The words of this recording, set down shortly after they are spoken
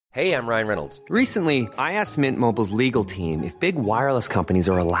Hey, I'm Ryan Reynolds. Recently, I asked Mint Mobile's legal team if big wireless companies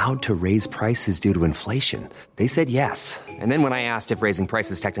are allowed to raise prices due to inflation. They said yes. And then when I asked if raising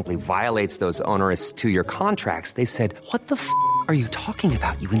prices technically violates those onerous two-year contracts, they said, "What the f*** are you talking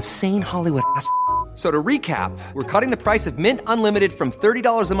about, you insane Hollywood ass?" So to recap, we're cutting the price of Mint Unlimited from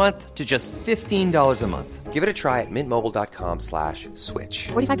 $30 a month to just $15 a month. Give it a try at mintmobile.com/switch.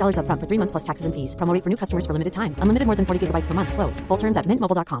 $45 up front for 3 months plus taxes and fees. Promo rate for new customers for limited time. Unlimited more than 40 gigabytes per month. Slows full terms at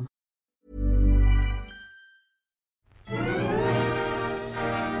mintmobile.com.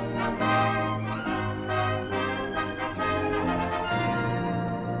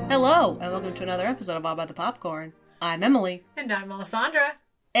 Hello, and welcome to another episode of All About the Popcorn. I'm Emily. And I'm Alessandra.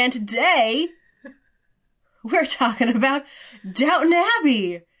 And today, we're talking about Downton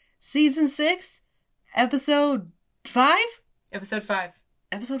Abbey, Season 6, Episode 5? Episode 5.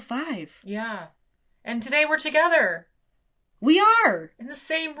 Episode 5. Yeah. And today we're together. We are! In the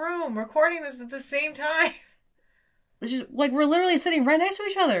same room, recording this at the same time. It's just, like, we're literally sitting right next to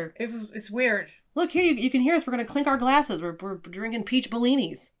each other. It's weird. Look, here, you can hear us. We're going to clink our glasses. We're drinking peach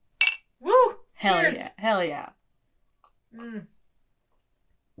Bellinis. Woo! Hell Cheers. yeah. Hell yeah. Mm.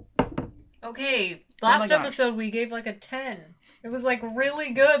 Okay, last episode we gave like a 10. It was like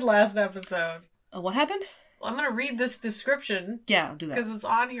really good last episode. What happened? Well, I'm going to read this description. Yeah, I'll do that. Because it's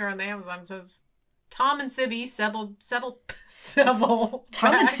on here on the Amazon. It says, Tom and Sibby settle Tom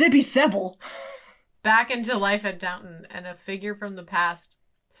and Sibby Sebel. back into life at Downton, and a figure from the past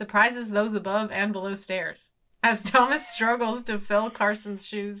surprises those above and below stairs. As Thomas struggles to fill Carson's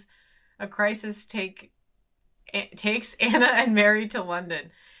shoes, a crisis takes Anna and Mary to London,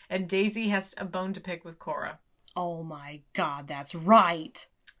 and Daisy has a bone to pick with Cora. Oh my god, that's right.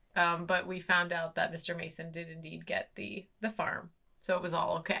 But we found out that Mr. Mason did indeed get the farm, so it was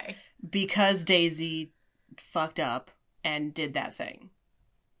all okay. Because Daisy fucked up and did that thing.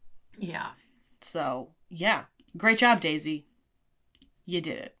 Yeah. So, yeah. Great job, Daisy. You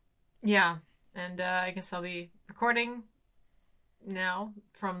did it. Yeah. And I guess I'll be recording now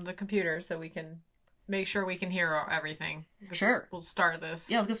from the computer so we can make sure we can hear everything. Sure. We'll start this.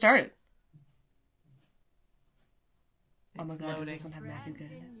 Yeah, let's get started. Oh my It's god, loading. does this one have Matthew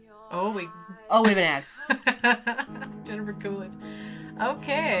Good in it? Oh, we have an ad. Jennifer Coolidge.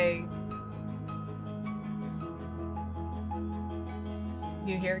 Okay.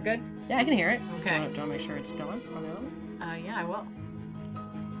 You hear it good? Yeah, I can hear it. Okay. Do you want to make sure it's going on the other one? Yeah, I will.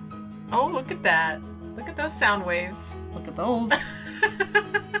 Oh, look at that. Look at those sound waves. Look at those.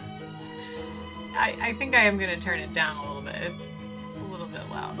 I think I am going to turn it down a little bit. It's a little bit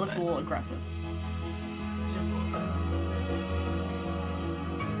loud. It looks a but little aggressive. just a little bit.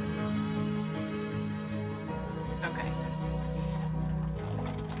 Okay.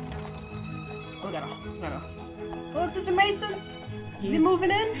 Oh, we gotta. Oh, it's Mr. Mason. Is he moving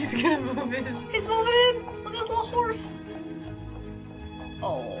in? He's going to move in. He's moving in. Look at his little horse.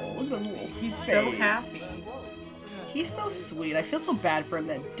 Oh, look at his little He's face. so happy. He's so sweet. I feel so bad for him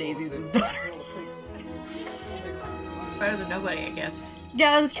that Daisy's his daughter. It's better than nobody, I guess.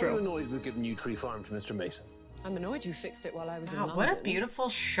 Yeah, that's Are you true. annoyed we've given New Tree Farm to Mr. Mason? I'm annoyed you fixed it while I was in Wow, London. what a beautiful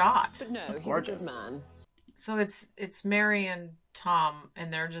shot. But no, he's gorgeous. a good man. So it's Mary and Tom,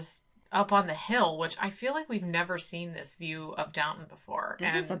 and they're just up on the hill, which I feel like we've never seen this view of Downton before. This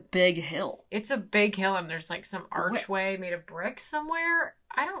and is a big hill. it's a big hill, and there's like some archway made of brick somewhere.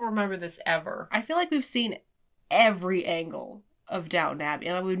 I don't remember this ever. I feel like we've seen every angle of Downton Abbey,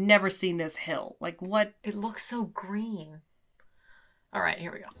 and we've never seen this hill. Like, what? It looks so green. All right,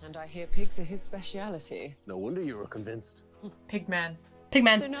 here we go. And I hear pigs are his speciality. No wonder you were convinced. Pigman.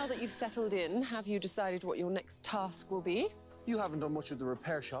 Pigman. So now that you've settled in, have you decided what your next task will be? You haven't done much with the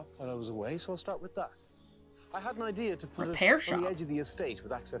repair shop while I was away, so I'll start with that. I had an idea to put Repair it on shop? the edge of the estate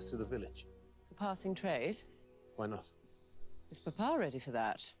with access to the village. A passing trade? Why not? Is Papa ready for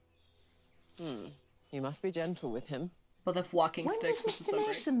that? You must be gentle with him. Well, the walking When sticks. does This is Mr. so great.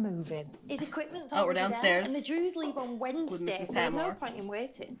 Mason move in? His equipment's Oh, we're already downstairs. there, and the Drews leave on Wednesday, Mrs. so there's no Tamor. point in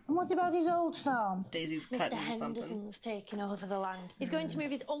waiting. And what about his old farm? Daisy's Mr. cutting something. Henderson's taking over the land. He's going to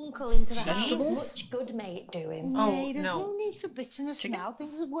move his uncle into the house. Vegetables? Much good may it do him. Oh, Nay, there's no. no need for bitterness now.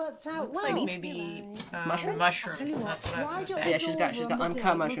 Things have worked out Looks well. like maybe Mushrooms? mushrooms. Tell you what, That's what I was why going to don't say. we Yeah, she's go got- over she's on got the uncut day,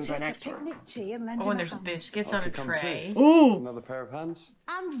 we'll mushrooms right take a next to her. picnic tea and lend Oh, him and a there's hand. biscuits on a tray. Ooh! Another pair of hands?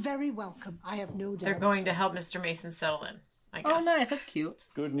 And very welcome, I have no doubt. They're going to help Mr. Mason settle in, I Oh, guess. nice. That's cute.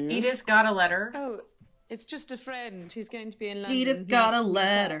 Good news? Edith got a letter. Oh, it's just a friend who's going to be in London. Edith got a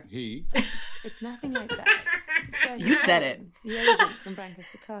letter. He? It's nothing like that. It's going You said it. The agent from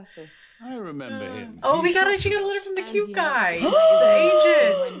Brancaster Castle. I remember him. Oh, she got a letter from the And cute he guy. helped The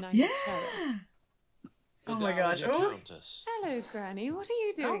agent. when Night of Terror. Oh my gosh. Dowager Oh. Countess. Hello, Granny. What are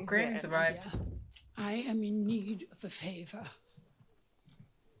you doing? Oh, Granny's arrived. I am in need of a favour.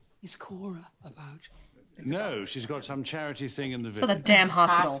 Is Cora about? No, she's got some charity thing in the For the village. damn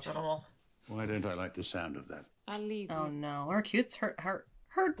hospital. Why don't I like the sound of that? I'll leave. Oh no, her cute's her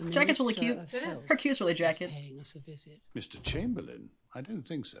The jacket's really Minister cute. of It Health is. Her cute's really is jacket. paying us a visit. Mr. Chamberlain? I don't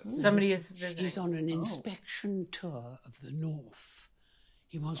think so. Somebody is visiting. He's on an inspection tour of the North.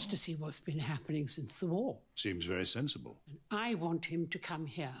 He wants to see what's been happening since the war. Seems very sensible. And I want him to come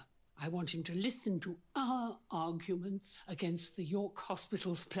here. I want him to listen to our arguments against the York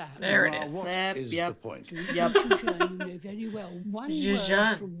Hospital's plan. There it Well, is. what Yep, is yep. the point? Yep. You know very well. One Jean.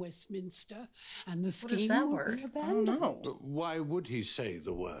 word from Westminster, and the What is scheme that will word? be I don't abandoned. know. But why would he say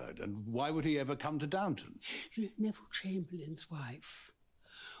the word? And why would he ever come to Downton? Neville Chamberlain's wife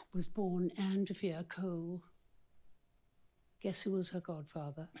was born Anne de Vere Cole. Guess who was her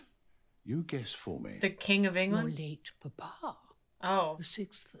godfather? You guess for me. The King of Your England? late papa, Oh. the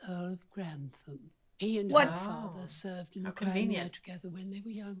 6th Earl of Grantham. He and What? her father served in How Crimea convenient. together when they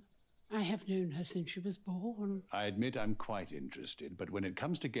were young. I have known her since she was born. I admit I'm quite interested, but when it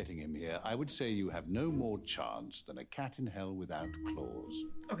comes to getting him here, I would say you have no more chance than a cat in hell without claws.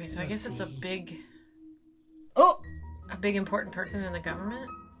 Okay, so I guess it's a big Oh, important person in the government?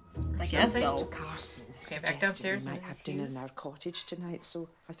 I guess Mr. so. Carson Okay, back suggested downstairs, we might Mrs. have dinner Hughes. in our cottage tonight, so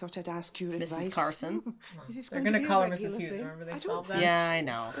I thought I'd ask your Mrs. advice. Carson. They're going to call her Mrs. Hughes. Remember they I solved don't that? Yeah, I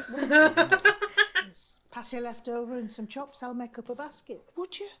know. Patty left over and some chops. I'll make up a basket.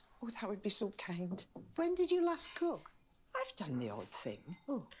 Would you? Oh, that would be so kind. When did you last cook? I've done the odd thing.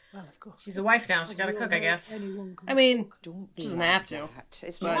 Oh, well, of course. She's a wife now. She's got to We all cook, I know guess. anyone can I mean, Don't be she doesn't like have to. that.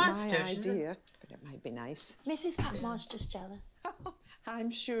 It's But- not Wants my to, she's a- idea, but it might be nice. Mrs. Patmore's just jealous.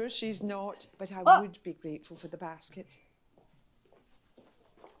 I'm sure she's not, but I Oh. would be grateful for the basket.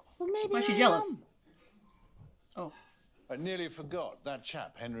 Well, maybe Why is she I jealous? am. Oh, I nearly forgot. That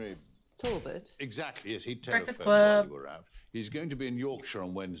chap, Henry... Talbot. Exactly, yes, he Breakfast telephoned Club. while you were out. He's going to be in Yorkshire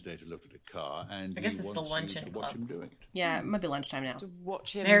on Wednesday to look at a car, and I guess he it's the wants luncheon you to watch club. him doing it. yeah, it might be lunchtime now. To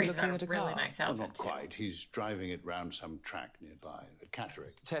watch him Mary's looking got at a a really car. nice Well, outfit, not too. quite. He's driving it round some track nearby, at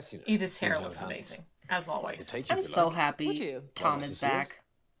Catterick. Tessie. Edith's hair looks amazing, as always. Take you I'm if you so like. happy Would you? Tom Well, is to see us? back.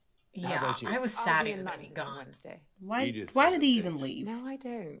 Yeah, about you? I was I'll sad be he in was going to be London on gone. Wednesday. Why? Edith Why has did a he date. even leave? No, I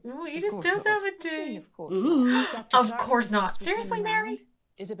don't. Ooh, Of Edith course does not. have a What do you mean, date. of course Ooh. not. Dr. Of Clarkson course not. thinks we Seriously, came Mary? round.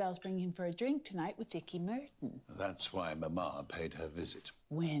 Isabel's bringing him for a drink tonight with Dickie Merton. That's why Mamma paid her visit.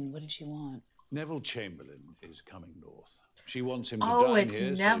 When? What did she want? Neville Chamberlain is coming north. She wants him to Oh, dine it's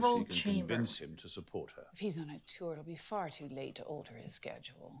here Neville so she can Chamberlain. convince him to support her. If he's on a tour, it'll be far too late to alter his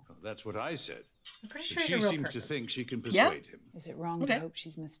schedule. That's what I said. I'm pretty But sure he's she a real seems person. to think she can Yeah. persuade him. Is it wrong Okay. to hope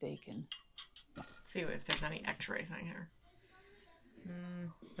she's mistaken? Let's see if there's any x-rays in here.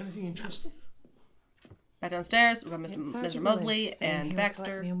 Anything interesting? Back downstairs, we've got It's Mr. Sergeant Mosley Willis saying and he'll Baxter.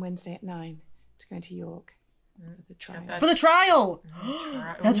 collect me on Wednesday at 9 to go to York for the trial. that. For the trial!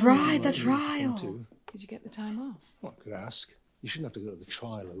 That's Ooh. right, the trial. Did you get the time off? Well, I could ask. You shouldn't have to go to the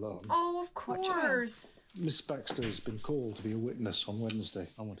trial alone. Oh, of course. Miss Baxter has been called to be a witness on Wednesday.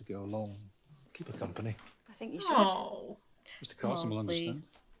 I want to go along. Keep her company. I think you should. Oh, Mr. Carson will Mosley. understand.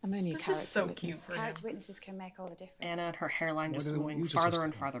 I'm only a this character is so witness. cute for him. Character witnesses can make all the difference. Anna and her hairline Why just do they want going you to farther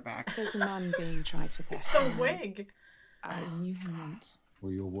and testify? farther back. There's a man being tried for theft. The wig. I knew him once,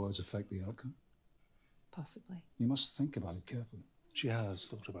 Will your words affect the outcome? possibly. You must think about it carefully. She has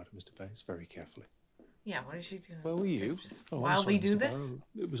thought about it, Mr. Bates, very carefully. Yeah, what is she doing? Where were you? Just Oh, I'm wildly sorry, do Mr. this? Barrow.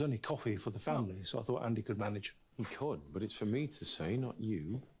 It was only coffee for the family, so I thought Andy could manage. He could, but it's for me to say, not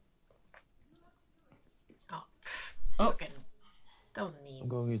you. Oh, Oh. fucking, that was mean. I'm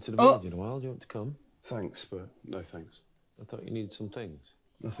going into the Oh. village in a while. Do you want to come? Thanks, but no thanks. I thought you needed some things.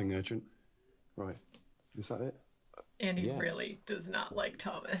 Nothing urgent. Right. Is that it? And he Yes. really does not like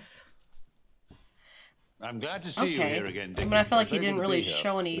Thomas. I'm glad to see you Okay. here again, I Dickie. mean, I feel like he Very didn't good to really be here,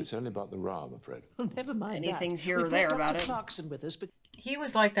 show but any It's only about the row, I'm afraid. Never mind anything that. here We or there brought about Dr. it. Clarkson with us, but He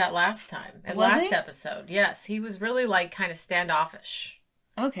was like that last time. In Was last he? episode. Yes, he was really like kind of standoffish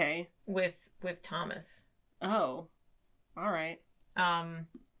Okay. with Thomas. Oh. All right.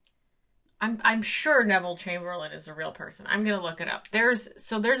 I'm sure Neville Chamberlain is a real person. I'm gonna look it up. There's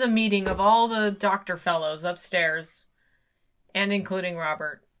a meeting of all the doctor fellows upstairs, and including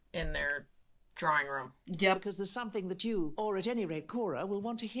Robert in their drawing room. Yep. because there's something that you, or at any rate Cora, will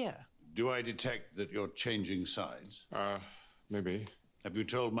want to hear. Do I detect that you're changing sides? Maybe. Have you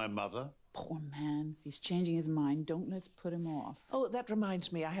told my mother? Poor man. If he's changing his mind, don't let's put him off. Oh, that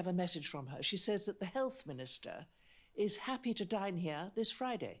reminds me, I have a message from her. She says that the health minister is happy to dine here this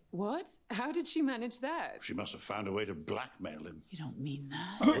Friday. What? How did she manage that? She must have found a way to blackmail him. You don't mean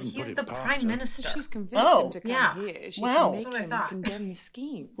that. I wouldn't He's put it the past Prime her. Minister. If she's convinced him to come yeah. here, she Wow. can make That's what I him thought. condemn the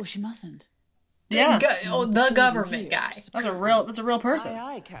scheme. Well, she mustn't. Yeah. The government guy. That's a real person. Aye,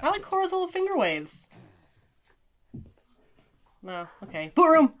 aye, I Captain. like Cora's little finger waves. No, okay. Boot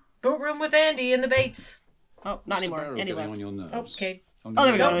room. Boat room with Andy and the Bates. Oh, not Mr. anymore. Barrow Andy getting left. on your nerves. Okay. Oh,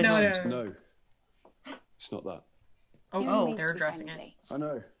 there we go. No. It's not that. Oh, they're addressing it. I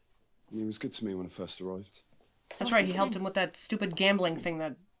know. He was good to me when I first arrived. that's right. He helped him with that stupid gambling thing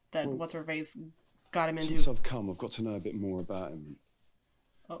that what's her face got him Since into. I've come, I've got to know a bit more about him.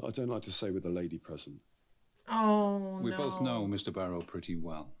 Oh. I don't like to say with a lady present. Oh, We both know Mr. Barrow pretty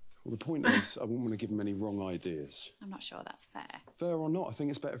well. Well, the point is, I wouldn't want to give him any wrong ideas. I'm not sure that's fair. Fair or not, I think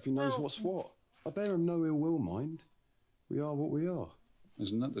it's better if he knows what's what. I bear him no ill will, mind. We are what we are.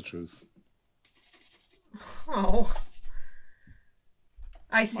 Isn't that the truth? Oh.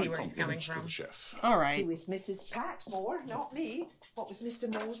 I see My where he's coming compliments to from. the chef. All right. Who is Mrs. Patmore, not me. What was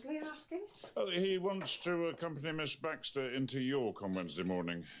Mr. Mosley asking? He wants to accompany Miss Baxter into York on Wednesday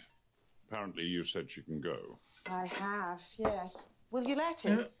morning. Apparently you said she can go. I have, yes. Will you let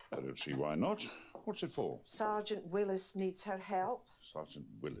him? I don't see why not. What's it for? Sergeant Willis needs her help. Sergeant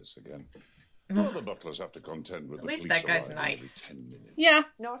Willis again. Well, the butlers have to contend with At the least police that guy's arrival every nice. 10 minutes. Yeah.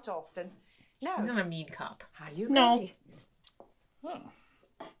 Not often. No. He's not a mean cop. Are you No. ready?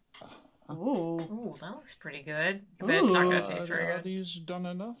 Ooh. Ooh, that looks pretty good. I bet it's not going to taste very Are good. these done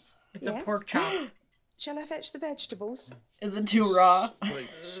enough? It's a Yes. pork chop. Shall I fetch the vegetables? Is it too raw?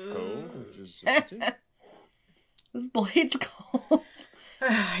 Plate's cold, which is a pity. This blade's cold.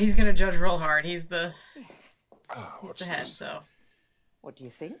 He's going to judge real hard. He's the What's head, this? so. What do you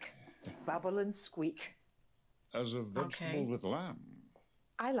think? Bubble and squeak. As a vegetable with lamb.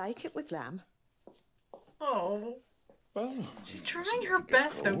 I like it with lamb. Oh. Well, She's trying her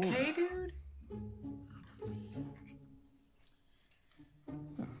best, okay, dude?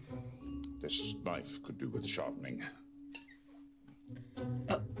 this knife could do with sharpening.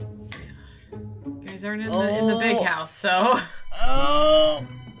 You guys aren't in the big house, so. Oh.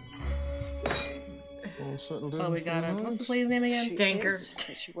 All settled in. Oh, we got it. What's this lady's name again? She Danker. is,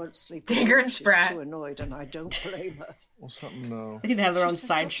 but she won't sleep. Danker and She's Spratt. too annoyed, and I don't blame her. What's happened now? They need to have their own She says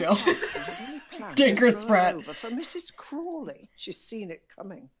sideshow. Dr. Thompson has only planned Dinker to and throw Spratt. her over for Mrs. Crawley. She's seen it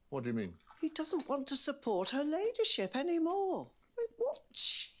coming. What do you mean? He doesn't want to support her ladyship anymore. I mean, what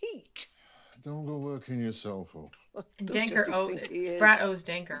cheek! Don't go working yourself up. And Who does Danker he owes think he is? Spratt owes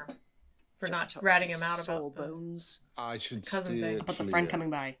Danker for not Shut up, ratting you him out about sawbones. I should cousin steer thing. About the clear. friend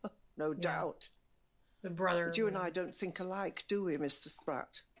coming by. No doubt. the brother. But you and I don't think alike, do we, Mr.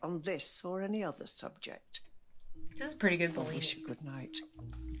 Spratt? On this or any other subject. This is pretty good I belief. wish you good night.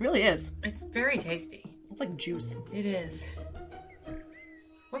 It really is. It's very tasty. It's like juice. It is.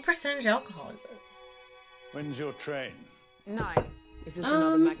 What percentage alcohol is it? When's your train? 9. Is this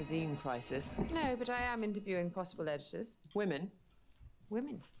another magazine crisis? No, but I am interviewing possible editors. Women?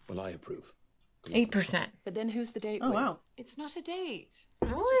 Women. Well, I approve. 8%. But then who's the date Oh, with? wow. It's not a date. Oh,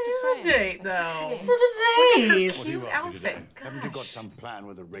 It's it just is a friend. date, though. It's Look such a at her date. What are you cute up to today? outfit. Haven't you got some plan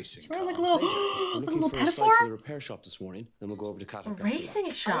with a racing We're car? like a little, We're like a looking little for a site for the pedophile. repair shop this morning, then we'll go over to A Catterick. racing I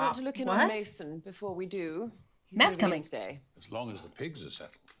want shop. to look in What? on Mason before we do. He's Matt's moving coming. in today. As long as the pigs are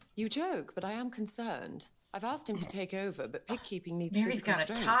settled. You joke, but I am concerned. I've asked him to take over, but pig keeping needs Mary's physical got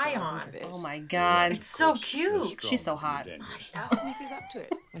a strength. tie so I on. think of it. Oh my god. It's so cute. She's so hot. Ask him if he's up to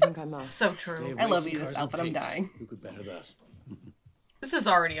it. I think I must. So true. I love you this outfit. I'm dying. Who could better that? This is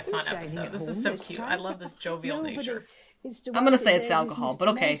already a fun Who's dining episode. at This is home so this cute. time? I love this jovial Nobody nature. is to I'm gonna say welcome it's Daisy's alcohol, Mr. but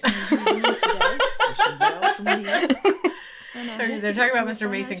okay. Mason's meeting today. Wishing well from me. And I hope They're he talking about gets Mr.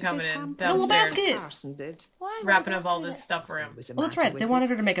 more Mason fun out of coming this in hamper Little than basket. Carson did. Wrapping up all this stuff for him. Was the Well, that's matter right. They with wanted it.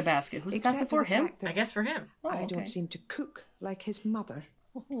 her to make a basket. Who's the Except basket for for? the Him? fact that I guess for him. Oh, I okay. don't seem to cook like his mother.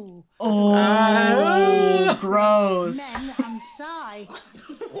 Oh, Oh. gross. Men and sigh.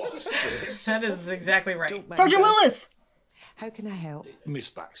 That is exactly right. Don't mind Sergeant us. Willis. How can I help? Miss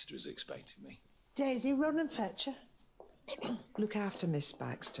Baxter is expecting me. Daisy, run and fetch her. Look after Miss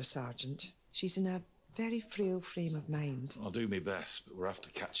Baxter, Sergeant. She's in a very frail frame of mind. I'll do my best, but we're after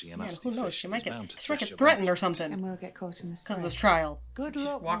catching a Man, nasty who knows? fish. She He's might get, bound to she might thresh get her threatened out. or something And we'll get caught in this because of this fray. trial. Good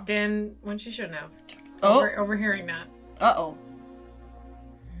luck. Walked in when she shouldn't have. Oh. Overhearing that. Uh-oh.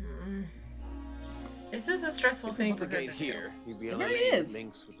 This is a stressful thing From for the her gate to do. here, you'd be It on really a lane that is.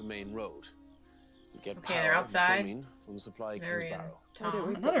 links with the main road. You get Okay, power they're outside. coming from the supply Marion, Kingsbarrow.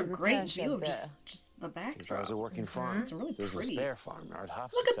 Tom. Another repair great shed view of there. just the backdrop. Kingsbarrow's a working farm. It's really There's a pretty. spare farmyard,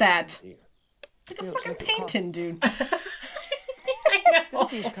 half Look at successful that. here. Like a You fucking look at painting, costs. dude. I Good know.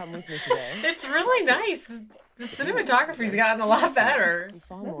 of you to come with me today. It's really nice. The cinematography's gotten a lot better. You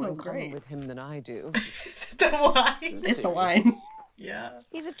far more in common with him than I do. The wine. It's the wine. Yeah.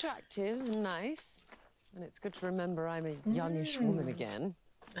 He's attractive and nice. And it's good to remember I'm a youngish woman again.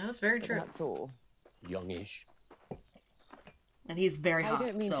 That's very But true. That's all. Youngish. And he's very hot. I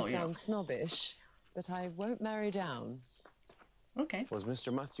don't mean so, to you know. sound snobbish, but I won't marry down. Okay. Was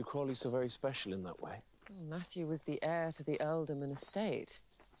Mr. Matthew Crawley so very special in that way? Matthew was the heir to the earldom estate.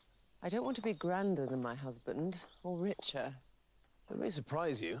 I don't want to be grander than my husband, or richer. It may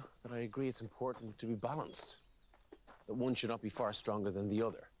surprise you that I agree it's important to be balanced. That one should not be far stronger than the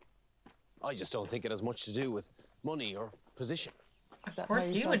other. I just don't think it has much to do with money or position. Of course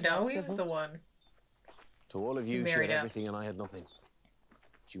he would know. He was the one. To all of you, she Married had up. everything and I had nothing.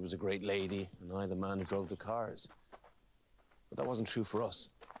 She was a great lady, and I the man who drove the cars. But that wasn't true for us.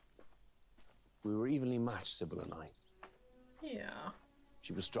 We were evenly matched, Sybil and I. Yeah.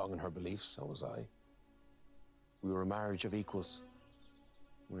 She was strong in her beliefs, so was I. We were a marriage of equals.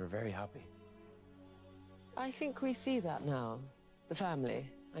 We were very happy. I think we see that now. The family,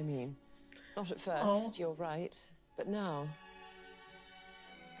 I mean. Not at first, you're right. But now.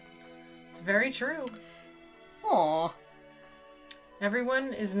 It's very true. Aww.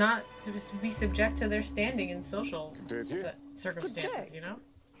 Everyone is not supposed to be subject to their standing in social circumstances, you know?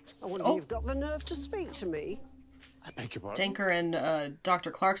 I wonder you've got the nerve to speak to me. I beg your pardon? Denker and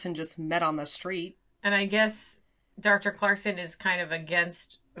Dr. Clarkson just met on the street. And I guess Dr. Clarkson is kind of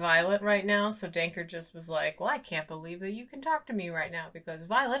against Violet right now, so Denker just was like, well, I can't believe that you can talk to me right now because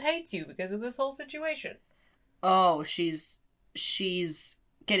Violet hates you because of this whole situation. Oh, she's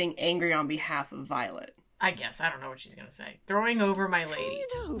getting angry on behalf of Violet. I guess. I don't know what she's going to say. Throwing over my lady.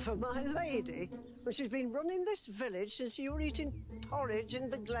 Throwing over my lady? Well, she's been running this village since you were eating porridge in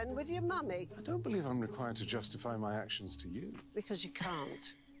the glen with your mummy. I don't believe I'm required to justify my actions to you. Because you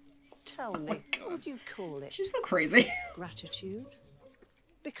can't. Tell me, what would you call it? She's so crazy. Gratitude?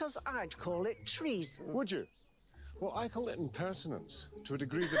 Because I'd call it treason. Would you? Well, I call it impertinence to a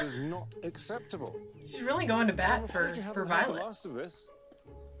degree that is not acceptable. She's really going to bat for The Violet. last of this.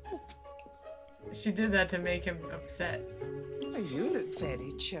 She did that to make him upset. Oh, you look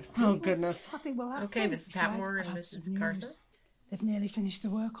very chirpy. Oh, goodness. I think we'll have Okay, fun. Mrs. Patmore Besides, and I've had Mrs. some Carson. news. They've nearly finished the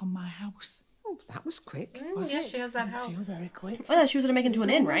work on my house. Oh, that was quick. Was yes, it? she has that Doesn't house. feel very quick. Oh, yeah, she was going to make it into It's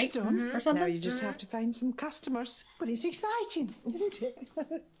an inn, almost right? done. Or something? Now you just have to find some customers. But it's exciting, isn't it?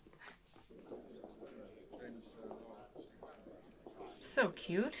 So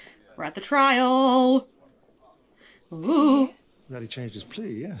cute. We're at the trial. Ooh. That he changed his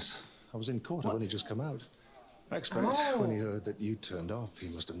plea, yes. I was in court. I've only just come out. I expect when he heard that you turned up, he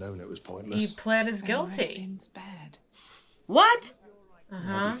must have known it was pointless. He pled as guilty. It's bad. What?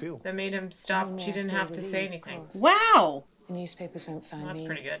 How do you feel? That made him stop. She didn't have to say anything. Wow. The newspapers won't find That's me.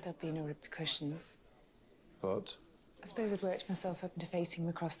 pretty good. There'll be no repercussions. But I suppose I'd worked myself up into facing him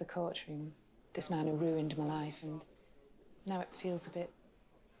across the courtroom. This man who ruined my life, and now it feels a bit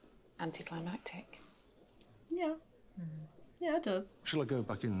anticlimactic. Yeah. Yeah, it does. shall I go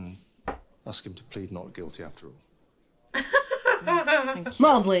back and ask him to plead not guilty after all? Thank you.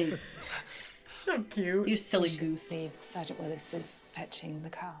 Mosley. So cute. You silly goose. Leave. Sergeant Willis is fetching the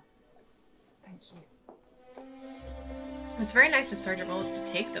car. Thank you. It was very nice of Sergeant Willis to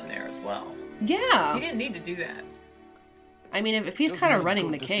take them there as well. Yeah. He didn't need to do that. I mean, if he's kind of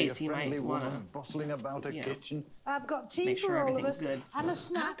running the case, he might want to bustling about a kitchen. I've got tea make for sure all of everything's us good. and a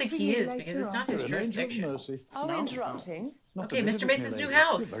snack I don't think for he you is later because it's not on. his jurisdiction. Are we interrupting? Okay, Mr. Mason's new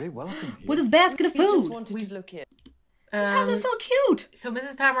house. Very welcome here. With his basket of We just food. wanted to look in. His house is so cute. So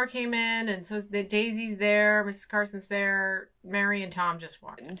Mrs. Patmore came in, and so Daisy's there, Mrs. Carson's there, Mary and Tom just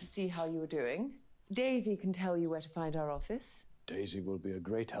walked in. To see how you were doing. Daisy can tell you where to find our office. Daisy will be a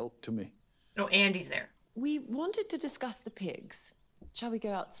great help to me. Oh, Andy's there. We wanted to discuss the pigs. Shall we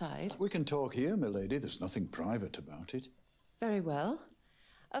go outside? We can talk here, milady. There's nothing private about it. Very well.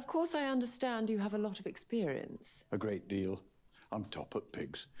 Of course, I understand you have a lot of experience. A great deal. I'm top at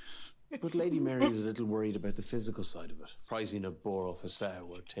pigs. But Lady Mary is a little worried about the physical side of it. Prizing a boar off a sow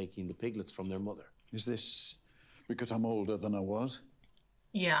or taking the piglets from their mother. Is this because I'm older than I was?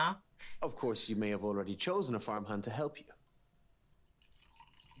 Yeah. Of course, you may have already chosen a farmhand to help you.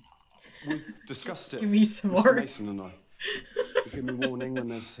 We've discussed it. Give me some Mr. more. Mason and I. You give me warning when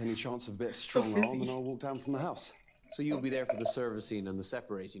there's any chance of a bit of strong arm, and I'll walk down from the house. So you'll be there for the servicing and the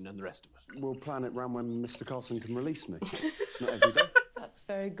separating and the rest of it. We'll plan it round when Mr. Carson can release me. It's not every day. That's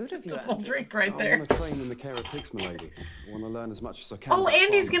very good of you, It's a full Andrew. drink right I there. want to train in the care of pigs, my lady. I want to learn as much as I can. Oh, about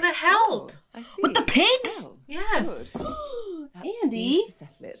Andy's farming. gonna help. I see. With the pigs? Oh, Yes. good. That Andy? seems to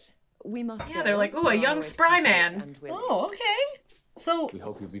settle it. We must Yeah, go. they're like, ooh, a We're on young our way to spry Patrick man. and Willie. Oh, okay. So We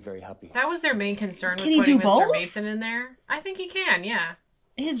hope you'll be very happy. That was their main concern with Can he putting do Mr. both? Mason in there. I think he can, yeah.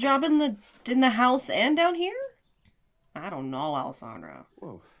 his job in the house and down here? I don't know, Alessandra.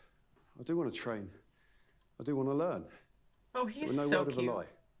 Well, I do want to train. I do want to learn. Oh, he's But no so word of cute. a lie.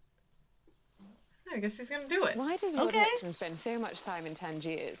 I guess he's gonna do it. Why does Lord Hexham spend so much time in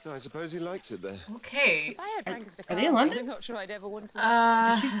Tangiers? I suppose he likes it there. Okay. If I had Lancaster are they in Castle, London? I'm not sure I'd ever want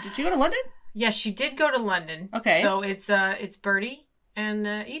to. Did she go to London? Yes, she did go to London. Okay. So it's Bertie and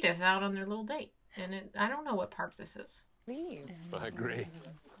Edith out on their little date, and I don't know what park this is. I agree.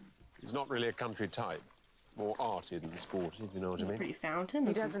 He's not really a country type. More arty than sporty, if you know what I mean. Pretty fountain He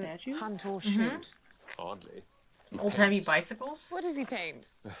and some doesn't statues. hunt or Mhm. shoot. Hardly. He Old-timey paints. bicycles. What does he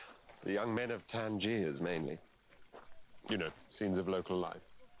paint? The young men of Tangiers, mainly. You know, scenes of local life.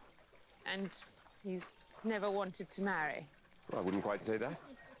 And he's never wanted to marry. Well, I wouldn't quite say that.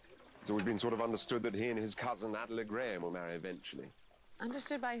 It's always been sort of understood that he and his cousin Adela Graham will marry eventually.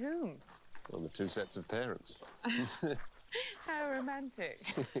 Understood by whom? On the two sets of parents. How romantic.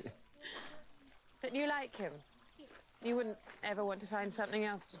 But you like him. You wouldn't ever want to find something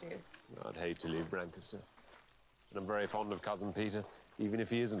else to do. I'd hate to leave Brancaster. And I'm very fond of Cousin Peter, even if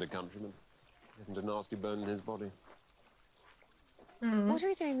he isn't a countryman. He hasn't a nasty bone in his body. What are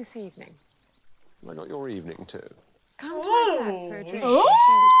we doing this evening? I got your evening, too. Come to my flat for a drink.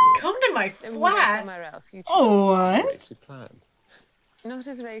 Oh, come to my Then we'll go flat. somewhere else. You choose. Oh, what? Racy plan. Not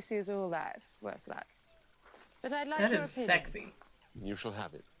as racy as all that. Worse luck. But I'd like That your is opinion. sexy. You shall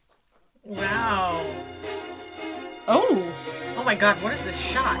have it. Wow. Oh. Oh my God, what is this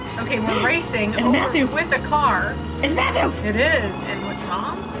shot? Okay, we're racing It's over Matthew. with a car. It's Matthew. It is. And what,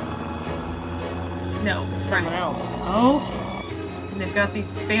 Tom? No, it's Someone Frank. else. Oh. And they've got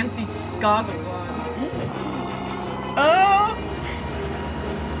these fancy goggles on. Oh.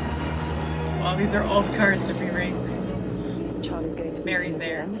 Well, these are old cars to be racing. Charlie's going to Mary's meet him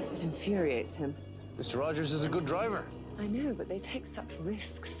there. again. It infuriates him. Mr. Rogers is a good driver. I know, but they take such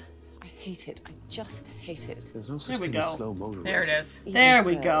risks. I hate it. I just hate it. There's no There we go. slow motor There it racing. is. There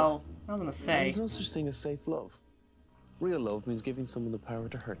we so. go. I was gonna say. There's no such thing as safe love. Real love means giving someone the power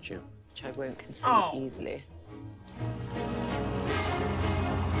to hurt you. Which I won't concede Oh. easily.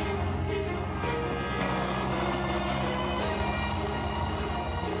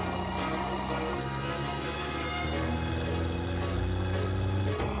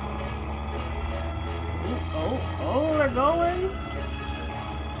 Oh, they're going.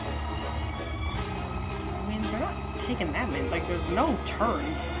 I mean, they're not taking that many. Like, there's no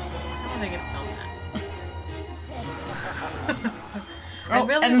turns. I don't think it filmed that. Oh, and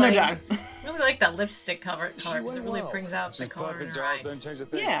then they're done. really like that lipstick color because it really brings out the color in her eyes. Don't change a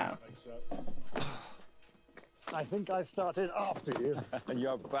thing. Yeah. I think I started after you.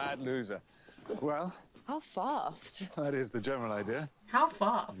 You're a bad loser. Well, How fast? that is the general idea. How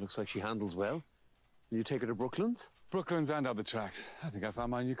fast? Looks like she handles well. Will you take her to Brooklands? Brooklands and other tracks. I think I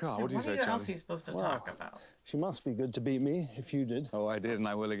found my new car. Yeah, What do you say, Charlie? else are you supposed to talk about? She must be good to beat me, if you did. Oh, I did, and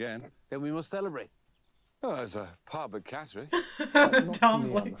I will again. Then we must celebrate. Oh, there's a pub at Catterick.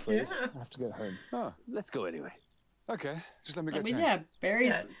 Tom's like, yeah. I have to get home. Oh, Let's go anyway. okay. Just let me go I mean, change.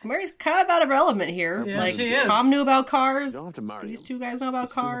 yeah, Mary's kind of out of her element here. Yeah, like, she is. Tom knew about cars. You don't have to marry These him. two guys know about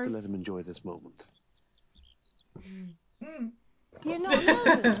You do have cars. to let him enjoy this moment. You're not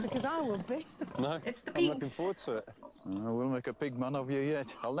nervous because I will be. No, It's the I'm looking pigs. forward to it. We'll make a pig man of you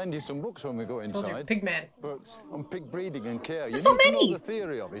yet. I'll lend you some books when we go Told you, inside. pig man. Books on pig breeding and care. There's you so need to many. know the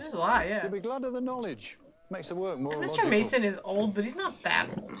theory of it. There's a lot, yeah. You'll be glad of the knowledge. Makes the work more And logical. Mr. Mason is old, but he's not that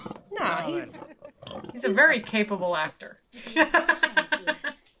old. Nah, He's a very capable actor.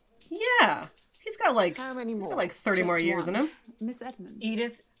 yeah. He's got like How many he's more? got like 30 more Just years in one. him. Miss Edmonds.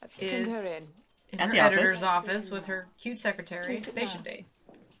 Edith Send is her in. in At her the office. editor's office with her cute secretary. Please sit They down. should date.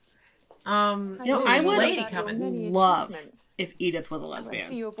 You know, ooh, I there's a would lady About your coming. many love achievements. if Edith was a I see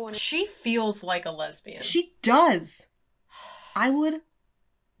lesbian. you were born in She feels like a lesbian. She does. I would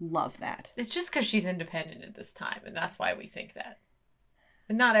love that. It's just because she's independent at this time, and that's why we think that.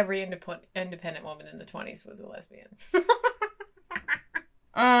 And not every independent woman in the 20s was a lesbian.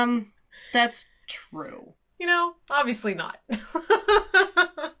 That's true. You know, obviously not.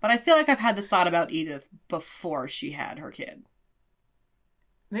 But I feel like I've had this thought about Edith before she had her kid.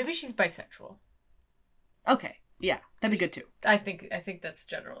 Maybe she's bisexual. Okay, yeah, that'd be good too. I think that's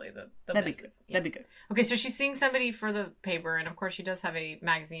generally the That'd be message. good. Yeah. That'd be good. Okay, so she's seeing somebody for the paper, and of course she does have a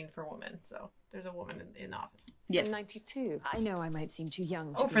magazine for women. So there's a woman in the office. Yes. 92. I know I might seem too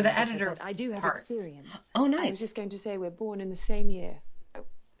young Oh, to for be the an editor, editor but I do have part. experience. Oh, I was nice. just going to say we're born in the same year.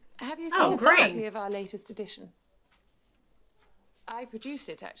 Have you seen Oh, a great. copy of our latest edition? I produced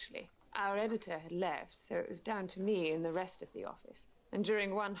it, actually. Our editor had left, so it was down to me and the rest of the office. And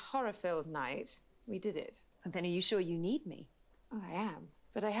during one horror-filled night, we did it. But then are you sure you need me? Oh, I am.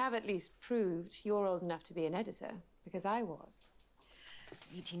 But I have at least proved you're old enough to be an editor, because I was.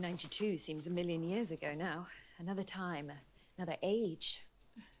 1892 seems a million years ago now. Another time, another age.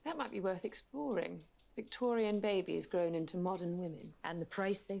 That might be worth exploring. Victorian babies grown into modern women. And the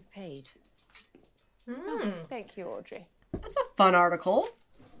price they've paid. Oh, thank you, Audrey. That's a fun article.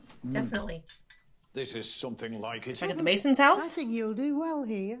 Definitely. This is something like it. Check at the Mason's house. I think you'll do well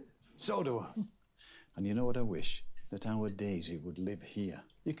here. So do I. And you know what I wish? That our Daisy would live here.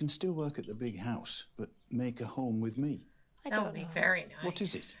 You can still work at the big house, but make a home with me. That would be very nice. What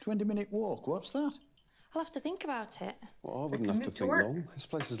is it? 20-minute walk? What's that? I'll have to think about it. Well, I wouldn't have to think long. This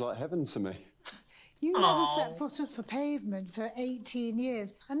place is like heaven to me. You never set foot off a pavement for 18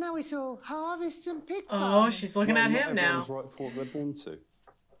 years, and now it's all harvest and pig farm. Oh, she's looking at him now. Everyone's right for what they're born to.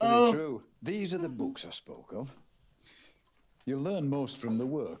 Very true. These are the books I spoke of. You'll learn most from the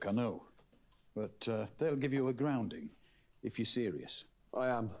work, I know. But they'll give you a grounding, if you're serious. I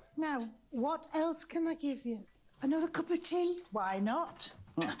am. Now, what else can I give you? Another cup of tea? Why not?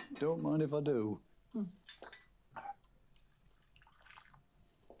 Huh, don't mind if I do.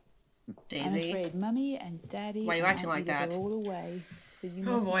 Daisy. I'm afraid Mummy and Daddy Why are you acting like are that? all away. So you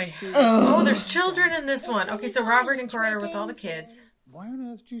Oh must boy. do Oh, there's children in this one. Okay, so Robert and Cora are with all the kids. Why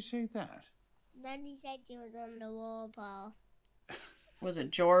on earth do you say that? Then he said he was on the warpath. Was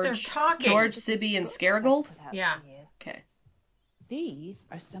it George? They're talking. George, Sibby, and Scaragold? Yeah. Okay. These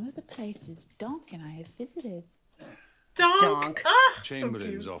are some of the places Donk and I have visited. Donk. Ah,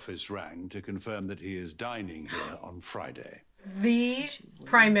 Chamberlain's office rang to confirm that he is dining here on Friday. The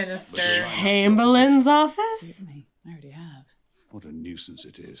Prime Minister. Chamberlain's office? Certainly. I already have. What a nuisance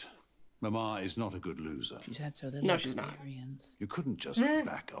it is. Mama is not a good loser. She's had so little experience. You couldn't just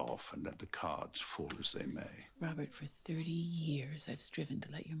back off and let the cards fall as they may. Robert, for 30 years I've striven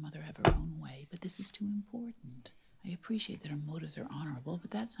to let your mother have her own way, but this is too important. I appreciate that her motives are honorable, but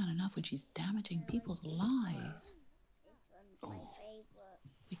that's not enough when she's damaging people's lives.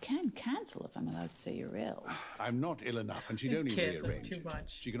 You can cancel if I'm allowed to say you're ill. I'm not ill enough, and she'd These only kids are rearrange too it.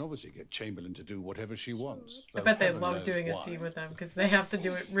 much. She can obviously get Chamberlain to do whatever she wants. I bet they Heaven love knows doing a why. scene with them because they have to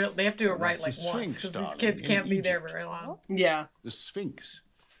do it real. They have to do it right That's like the once Sphinx, because these darling, kids in can't be there Egypt. very long. Yeah. The Sphinx.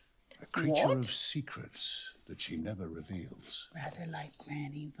 A creature What? of secrets that she never reveals. Rather like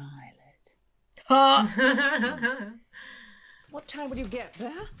Granny Violet. What time will you get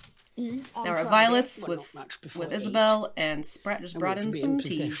there? On There are Friday? violets Well, not much before with 8. Isabel, and Sprat just I brought want in to be some in tea.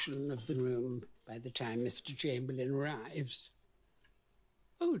 possession of the room by the time Mr. Chamberlain arrives.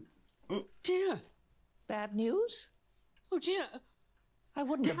 Oh, dear. Bad news? Oh, dear. I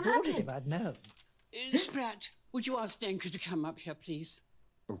wouldn't have brought it if I'd known. Sprat, would you ask Denker to come up here, please?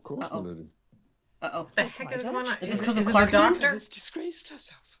 Of course, my lady. Uh-oh. The heck is going on? Is this because is of it the Clarkson? doctor? Has disgraced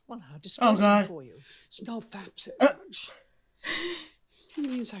herself. Well, how Oh, distressing God. for you. It's not that so much. It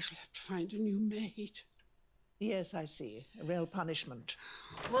means I shall have to find a new maid. Yes, I see. A real punishment.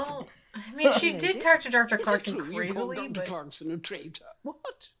 Well, I mean, she did talk to Dr. Is it Clarkson true you called crazily, Dr. but Clarkson a traitor?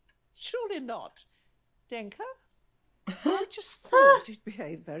 What? Surely not. Denker? I just thought he'd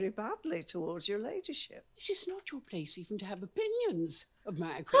behaved very badly towards your ladyship. It is not your place even to have opinions of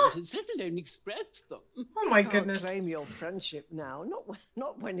my acquaintance, let alone express them. oh my You can't goodness. claim your friendship now,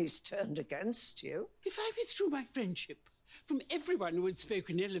 not when he's turned against you. If I withdrew my friendship from everyone who had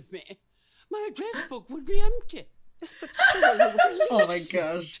spoken ill of me, my address book would be empty. Yes, but surely Oh my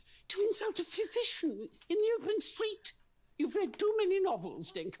gosh. To insult a physician in the open street. You've read too many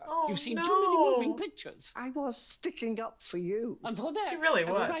novels, Denker. Oh, You've seen too no. many moving pictures. I was sticking up for you. And for that, She really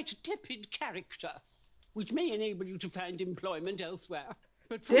I will was. write a tepid character, which may enable you to find employment elsewhere.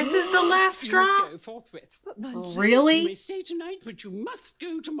 But for This now, is the last you straw? must go forthwith. But my You Really? may stay tonight, but you must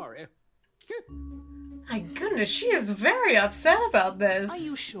go tomorrow. My goodness, she is very upset about this. Are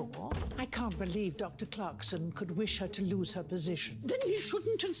you sure? I can't believe Dr. Clarkson could wish her to lose her position. Then he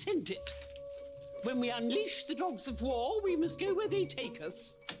shouldn't have sent it. When we unleash the dogs of war, we must go where they take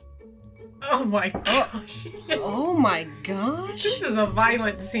us. Oh my gosh. Oh my gosh. This is a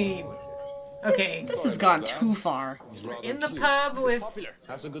violent scene. Okay. This has gone too far. In the pub with Popular.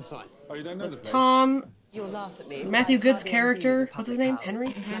 That's a good sign. Oh, you don't know the With place? Tom, You'll laugh at me. Matthew but I Good's hardly envy character, the what's his public name? house. Henry?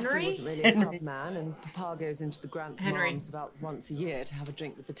 Matthew wasn't really a pub man, and Papa goes into the Grantham Henry. Arms about once a year to have a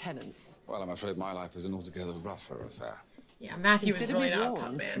drink with the tenants. Well, I'm afraid my life is an altogether rougher affair. Yeah, Matthew was Consider really me not a pub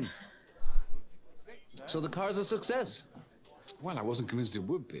warned. man. So the car's a success? Well, I wasn't convinced it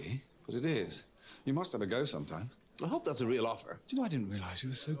would be, but it is. You must have a go sometime. I hope that's a real offer. Do you know, I didn't realize you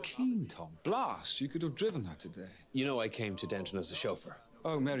were so keen, Tom. Blast, you could have driven her today. You know I came to Denton as a chauffeur.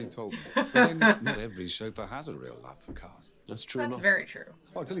 Oh, Mary told me. But then not every chauffeur has a real love for cars. That's true That's enough. very true.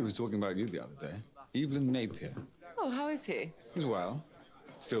 Oh, Tilly was talking about you the other day. Evelyn Napier. Oh, how is he? He's well.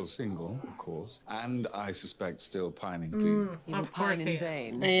 Still single, of course. And I suspect still pining for you. You will pine in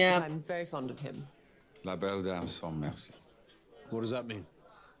vain. Yeah. But I'm very fond of him. La belle dame sans merci. What does that mean?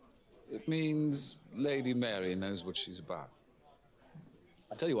 It means Lady Mary knows what she's about.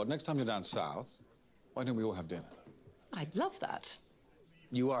 I tell you what, next time you're down south, why don't we all have dinner? I'd love that.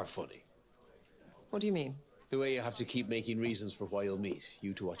 You are funny. What do you mean? The way you have to keep making reasons for why you'll meet.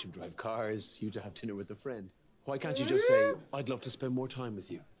 You to watch him drive cars, you to have dinner with a friend. Why can't you just say, I'd love to spend more time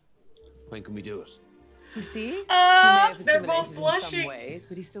with you? When can we do it? You see? He may have they're assimilated both in blushing. some ways,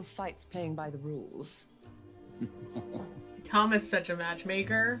 but he still fights playing by the rules. Tom is such a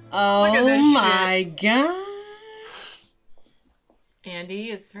matchmaker. Oh Look at this my shit. god. Andy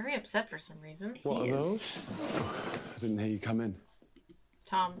is very upset for some reason. What He are is. those? I didn't hear you come in.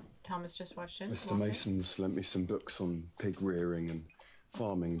 Thomas just watched it. Mr. Mason's lent me some books on pig rearing and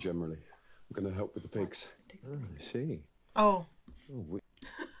farming generally. I'm going to help with the pigs. Oh, I see. Oh. Oh,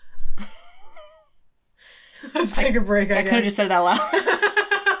 Let's take a break. I could have just said it out loud.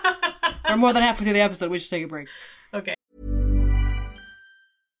 We're more than halfway through the episode. We should take a break. Okay.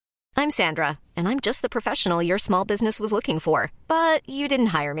 I'm Sandra, and I'm just the professional your small business was looking for. But you didn't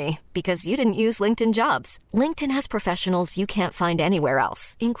hire me because you didn't use LinkedIn Jobs. LinkedIn has professionals you can't find anywhere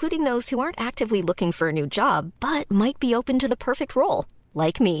else, including those who aren't actively looking for a new job, but might be open to the perfect role,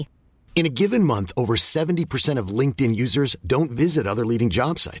 like me. In a given month, over 70% of LinkedIn users don't visit other leading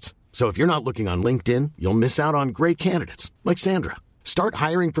job sites. So if you're not looking on LinkedIn, you'll miss out on great candidates like Sandra. Start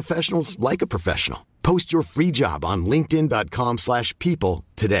hiring professionals like a professional. Post your free job on linkedin.com/people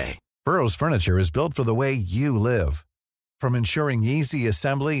today. Burrow's furniture is built for the way you live. From ensuring easy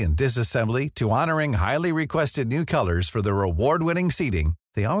assembly and disassembly to honoring highly requested new colors for their award-winning seating,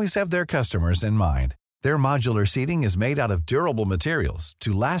 they always have their customers in mind. Their modular seating is made out of durable materials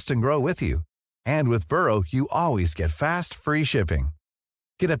to last and grow with you. And with Burrow, you always get fast, free shipping.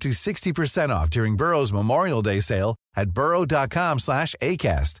 Get up to 60% off during Burrow's Memorial Day sale at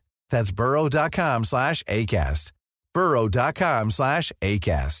burrow.com/ACAST. That's burrow.com/ACAST.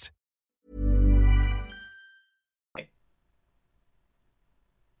 burrow.com/ACAST.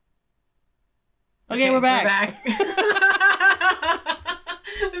 Okay, we're back. This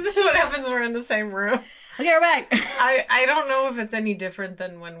is what happens when we're in the same room. Okay, we're back. I don't know if it's any different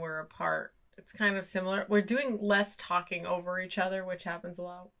than when we're apart. It's kind of similar. We're doing less talking over each other, which happens a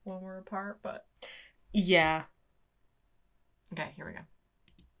lot when we're apart, but... Yeah. Okay, here we go.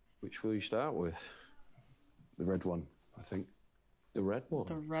 Which will you start with? The red one, I think. The red one?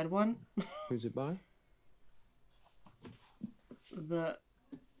 The red one? Who's it by?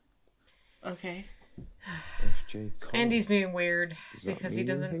 Okay. F.J. Cole. Andy's being weird Does that because he mean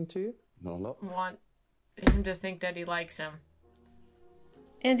doesn't anything to you? Not a lot. want him to think that he likes him.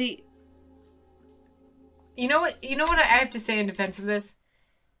 Andy... You know what I have to say in defense of this?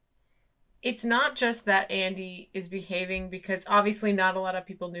 It's not just that Andy is behaving, because obviously not a lot of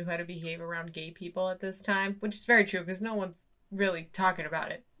people knew how to behave around gay people at this time, which is very true because no one's really talking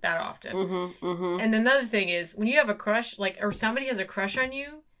about it that often. And another thing is, when you have a crush, or somebody has a crush on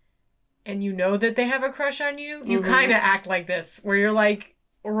you, and you know that they have a crush on you, you kind of act like this, where you're like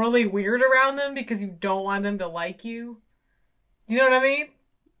really weird around them because you don't want them to like you. Do you know what I mean?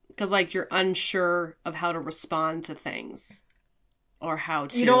 Because, you're unsure of how to respond to things. Or how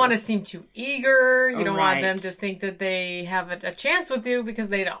to... You don't want to seem too eager. You don't want them Right. to think that they have a chance with you because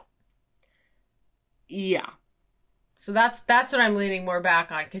they don't. Yeah. So that's what I'm leaning more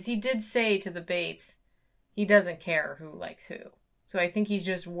back on. Because he did say to the Bates, he doesn't care who likes who. So I think he's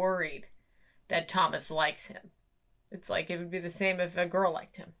just worried that Thomas likes him. It's like it would be the same if a girl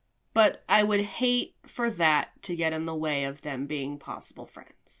liked him. But I would hate for that to get in the way of them being possible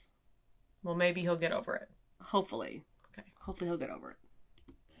friends. Well, maybe he'll get over it. Hopefully. Okay. Hopefully he'll get over it.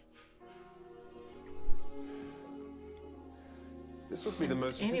 This must be the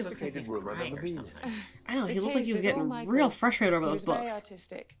most Andy looks like sophisticated he's room I've crying ever or been in. something. I know, he The looked like he was taste is all getting Michael's. real frustrated over He those was very books.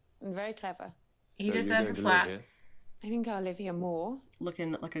 artistic and very clever. Edith you're and going to flat. live here? I think I'll live here more.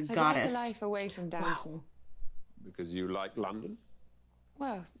 Looking like a I'd goddess. like a life away from Downton. Because you like London?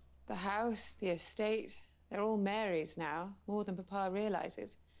 Well, the house, the estate, they're all Mary's now, more than Papa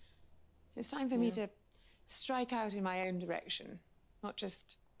realises. It's time for me to strike out in my own direction, not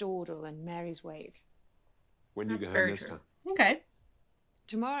just dawdle in Mary's wake. When you That's go home very this true. time? Okay.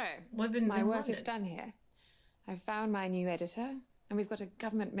 Tomorrow, Living my in work London. is done here. I've found my new editor, and we've got a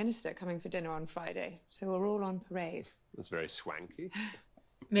government minister coming for dinner on Friday, so we're all on parade. That's very swanky.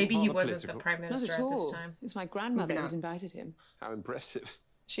 Maybe he Rather wasn't political. the prime minister Not at at all. this time. It's my grandmother Maybe who's not. invited him. How impressive.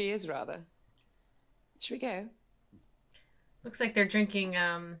 She is, rather. Should we go? Looks like they're drinking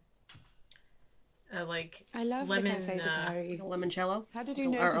like I love lemon the Café de Paris. Limoncello? How did you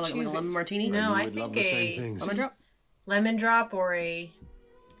know or to like choose a lemon it? martini? No, I would think love the same things. Lemon drop? lemon drop or a.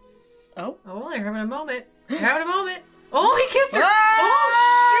 Oh, they're having a moment. They're having a moment. Oh, he kissed her. Ah!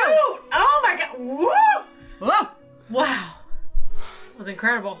 Oh shoot! Oh my god! Woo! Whoa! Wow, that was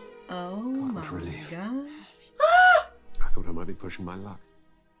incredible. Oh God, my what relief. god! I thought I might be pushing my luck.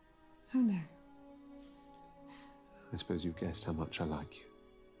 Oh no. I suppose you've guessed how much I like you.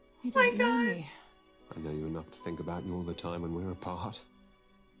 You don't know me. I know you enough to think about you all the time when we're apart.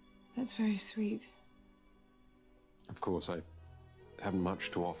 That's very sweet. Of course, I haven't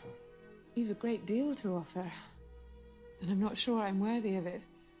much to offer. You've a great deal to offer. And I'm not sure I'm worthy of it.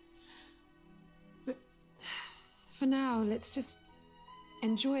 But for now, let's just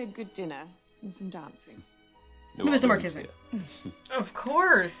enjoy a good dinner and some dancing. Maybe some more kissing. Of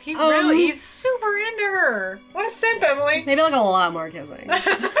course, he's super into her. What a simp, Emily. Maybe like a lot more kissing. So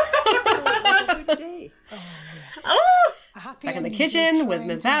it was a good day. Back in the kitchen with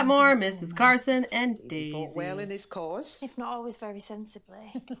Miss Patmore, Mrs. Carson, and Daisy. Fought well in his cause. If not always very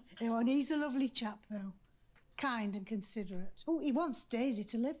sensibly. Oh, and he's a lovely chap, though. Kind and considerate. Oh, he wants Daisy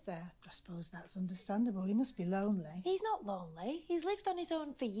to live there. I suppose that's understandable. He must be lonely. He's not lonely. He's lived on his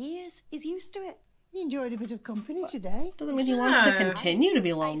own for years. He's used to it. He enjoyed a bit of company today. Doesn't mean he wants to continue to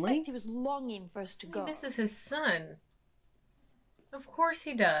be I lonely. expect he was longing for us to go. He misses his son. Of course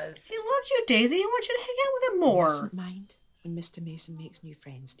he does. He loves you, Daisy. I want you to hang out with him You more. mustn't mind when Mr. Mason makes new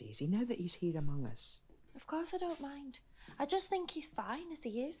friends, Daisy, now that he's here among us. Of course I don't mind. I just think he's fine as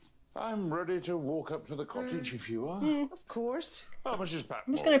he is. I'm ready to walk up to the cottage if you are. Of course. Oh, Mrs. Patmore.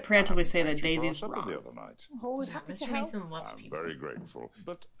 I'm just going to preemptively say that Thank you for Daisy's our supper wrong. the other night. Always happy to Mr. help. Mason loves I'm people. very grateful.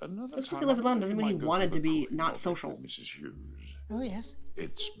 But another Just because time he lived I alone thought doesn't you mean he might go wanted through to be the not cooking social. with Mrs. Hughes. Oh, yes.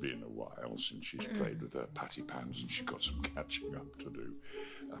 It's been a while since she's played with her patty pans and she's got some catching up to do.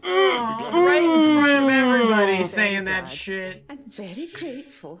 Right in front of everybody Very saying that glad. shit. And very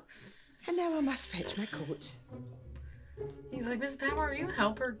grateful. And now I must fetch my coat. He's like, Mrs. Patmore, you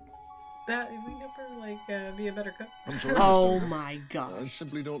help her. If we help her, like, be a better cook. I'm sorry, Oh Mr. my god. I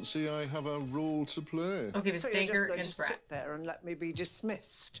simply don't see I have a role to play. Okay, but So you're just Stinker going and to Sprat. sit there and let me be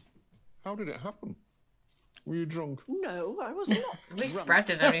dismissed? How did it happen? Were you drunk? No, I was not. At least drunk. Sprat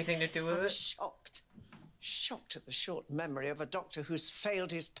didn't have anything to do with I was it. shocked. Shocked at the short memory of a doctor who's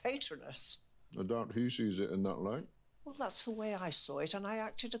failed his patroness. I doubt he sees it in that light. Well, that's the way I saw it, and I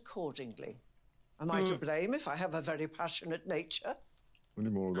acted accordingly. Am I to blame if I have a very passionate nature? Any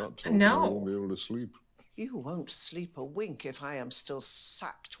more of that talk, No. I won't be able to sleep. You won't sleep a wink if I am still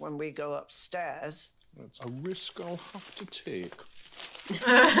sacked when we go upstairs. That's a risk I'll have to take.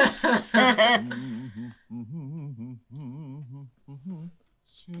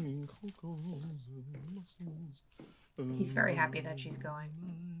 He's very happy that she's going.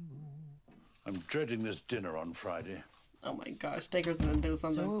 I'm dreading this dinner on Friday. Oh my gosh, Stinker's going to do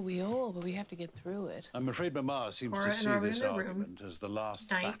something. So are we all, but we have to get through it. I'm afraid Mamma seems Cora to and see Robin this in the room. argument as the last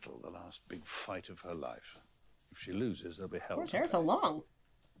Night. battle, the last big fight of her life. If she loses, there'll be hell. Of course, to hair's so pay. long.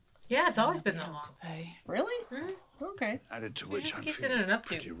 Yeah, it's always been that Hell long. to pay. Really? Mhm. Okay. Added to You which just I'm keeps it feeling in an updo.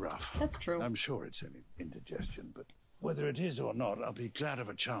 pretty rough. That's true. I'm sure it's only indigestion, but whether it is or not, I'll be glad of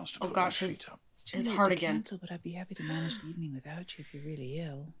a chance to Oh put gosh, my his, feet up. It's too his late heart to again. cancel, but I'd be happy to manage the evening without you if you're really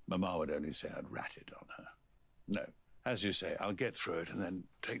ill. Mamma would only say I'd ratted on her. No, as you say, I'll get through it and then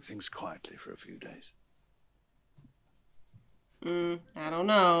take things quietly for a few days. I don't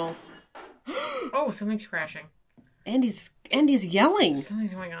know. Oh, something's crashing. Andy's yelling.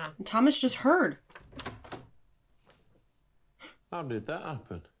 Something's going on. And Thomas just heard. How did that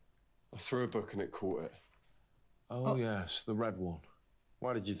happen? I threw a book and it caught it. Oh, yes, the red one.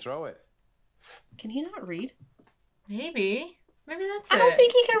 Why did you throw it? Can he not read? Maybe. Maybe that's I it. don't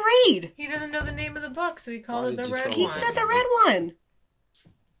think he can read. He doesn't know the name of the book, so he called Why it did the you red throw He one. said the red one.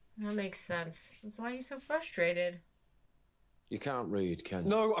 That makes sense. That's why he's so frustrated. You can't read, can you?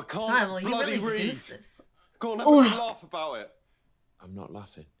 No, I can't Kyle, you bloody really read. produced this. Go on, Oh. let me laugh about it. I'm not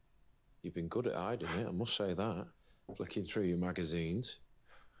laughing. You've been good at hiding it, I must say that. Flicking through your magazines.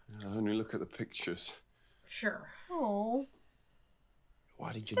 I only look at the pictures. Sure. Oh.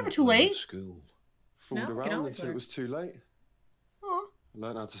 Why did you never not too learn late. at school? Fooled No, we can around always until learn. it was too late. Aw. I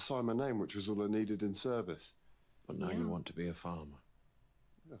learned how to sign my name, which was all I needed in service. But now you want to be a farmer.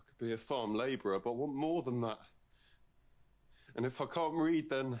 I could be a farm labourer, but I want more than that. And if I can't read,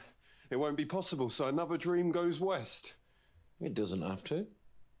 then it won't be possible, so another dream goes west. It doesn't have to.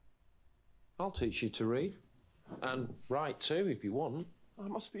 I'll teach you to read. And write too, if you want. I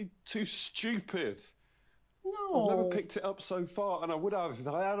must be too stupid. No. I've never picked it up so far, and I would have if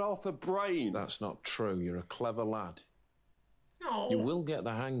I had half a brain. That's not true. You're a clever lad. No. You will get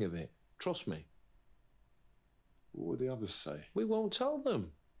the hang of it. Trust me. What would the others say? We won't tell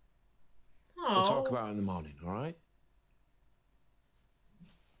them. Oh. We'll talk about it in the morning, all right?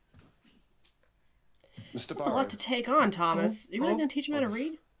 Mr. That's a Barrow, lot to take on, Thomas. You really going to teach him how to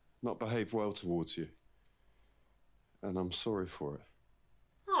read? not behaved well towards you. And I'm sorry for it.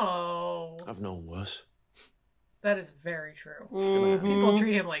 Oh. I've known worse. That is very true. Mhm. People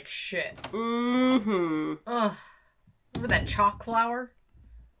treat him like shit. Mm-hmm. Ugh. Remember that chalk flower?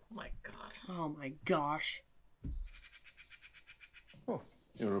 Oh my god. Oh my gosh. Oh,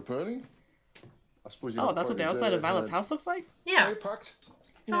 you're repairing? I suppose you. Oh, that's what the outside of Violet's house looks like? Yeah. Are you packed?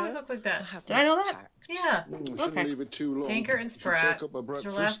 It's always looked like that. Did I know that? Yeah. Shouldn't leave it too long. Tinker and Should Sprat. Take up a It's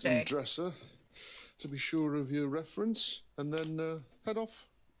your last breakfast day. and dresser to be sure of your reference, and then head off.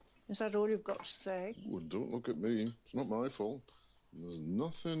 Is that all you've got to say? Well, don't look at me. It's not my fault. There's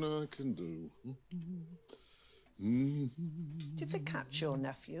nothing I can do. Did they catch your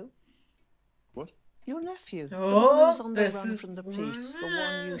nephew? What? Your nephew. The Oh, one who's on the this run is from the police. The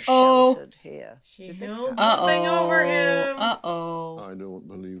one you Oh. sheltered here. She Did they held catch something over him. Uh-oh. I don't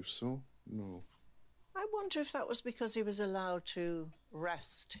believe so. No. I wonder if that was because he was allowed to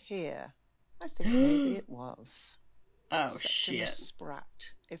rest here. I think maybe it was. Oh, Septimus shit.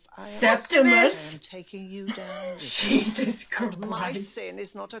 Sprat. If I Septimus? am taking you down. with Jesus me. And my Christ. sin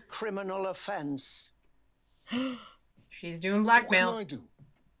is not a criminal offence. She's doing What blackmail. can I do?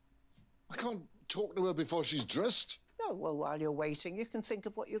 I can't talk to her before she's dressed. No, well, while you're waiting, you can think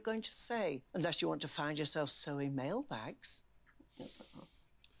of what you're going to say. Unless you want to find yourself sewing mailbags.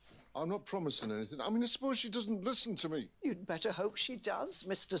 I'm not promising anything. I mean, I suppose she doesn't listen to me. You'd better hope she does,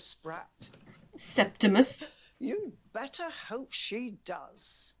 Mr. Sprat. Septimus. You'd better hope she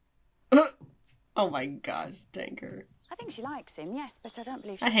does. Oh my gosh, Denker. I think she likes him, yes, but I don't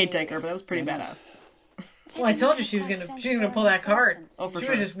believe she's I hate serious. Denker, but that was pretty badass. Well, I told you she was gonna pull that card. Oh, for she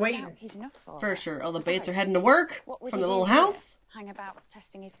sure. was just waiting. He's enough for For her. sure. Oh, the Bates are heading to work What would from he the do little here? house. Hang about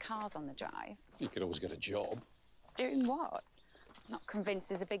testing his cars on the drive. You could always get a job. Doing what? Not convinced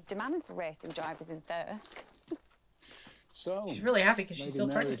there's a big demand for racing drivers in Thirsk. So, She's really happy because she's Lady still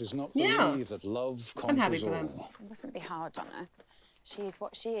Mary pregnant. does not Yeah. believe that love I'm happy conquers for them. all. It mustn't be hard on her. She is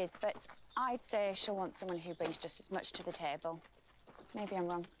what she is, but I'd say she'll want someone who brings just as much to the table. Maybe I'm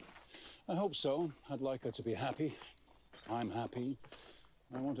wrong. I hope so. I'd like her to be happy. I'm happy.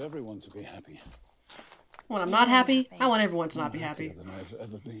 I want everyone to be happy. When I'm not happy, I want everyone to not be happy. Happier than I've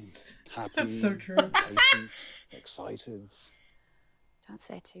ever been. Happy, That's so true. patient, excited. Don't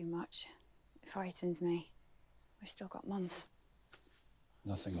say too much. It frightens me. We've still got months.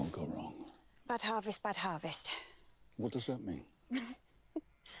 Nothing will go wrong. Bad harvest, bad harvest. What does that mean?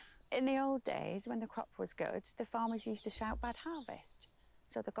 In the old days, when the crop was good, the farmers used to shout bad harvest,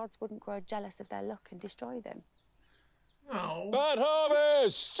 so the gods wouldn't grow jealous of their luck and destroy them. Oh. Bad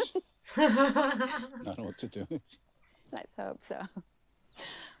harvest! I don't know what to do. Let's hope so.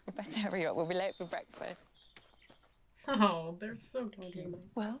 We better hurry up. We'll be late for breakfast. Oh, they're so cute.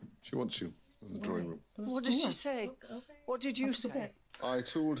 Well, She wants you in the drawing room. what did she say? What did you say? I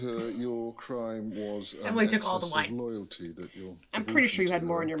told her your crime was an Emily took all the excess of wine. loyalty, that your I'm pretty sure you devotion had to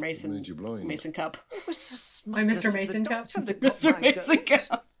more her in your made you blind. Mason cup. It was the My Mr. smugness of Mason the cup? doctor that got Mr. my Mason goat.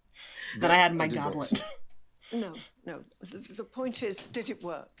 cup. That I had in my did not. goblet. No. The point is, did it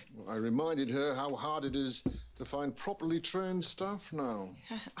work? I reminded her how hard it is to find properly trained staff now.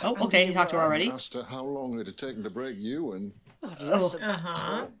 Oh, okay, he talked to her already. Asked her how long it had taken to break you, and Less of that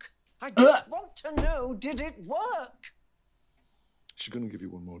talk. I just want to know, did it work? she's going to give you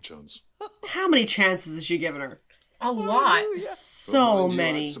one more chance. How many chances has she given her? A lot. So But mind you,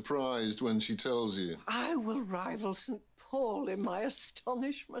 many. act surprised when she tells you. I will rival St. Paul in my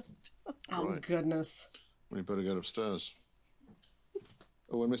astonishment. Oh, Right. goodness. Well, you better get upstairs.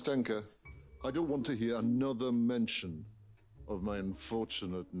 Oh, and Miss Denker, I don't want to hear another mention of my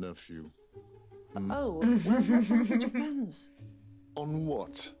unfortunate nephew. Oh, well, that depends On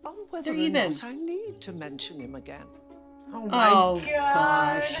what? on whether or even. not I need to mention him again. Oh my Oh,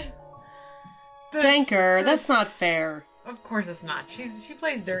 god. gosh. This- Denker, this- that's not fair. Of course it's not. She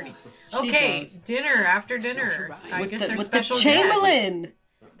plays dirty. She Okay, does. dinner after dinner. I guess they're with special the guests. Chamberlain.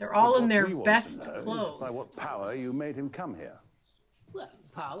 They're all in What their we want best to know is clothes. by what power you made him come here. Well,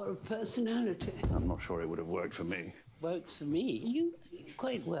 power of personality. I'm not sure it would have worked for me. Works for me. You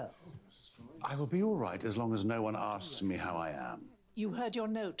quite well. I will be all right as long as no one asks me how I am. You heard your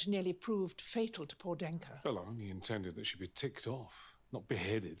note nearly proved fatal to poor Denker. Well, I only intended that she be ticked off, not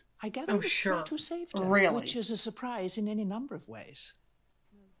beheaded. I gather Oh, it was sure. Sprat who saved her, Really? which is a surprise in any number of ways.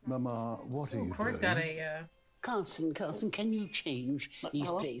 Mama, what are you Cora's doing? got a. Carson, can you change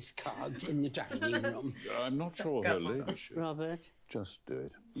these place cards in the dining room? I'm not sure, Her Ladyship. Robert? Just do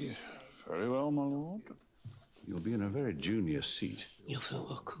it. Yeah, very well, my lord. You'll be in a very junior seat. Il faut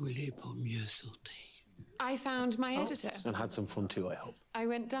reculer pour mieux sauter. I found my editor. And had some fun too, I hope. I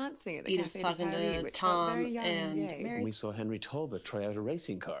went dancing at the Edith's Café de talking Paris, to which Tom felt very young and gay. Mary. We saw Henry Talbot try out a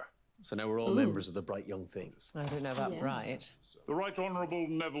racing car. So now we're all Ooh. members of the Bright Young Things. I don't know about Yes. Bright. The Right Honourable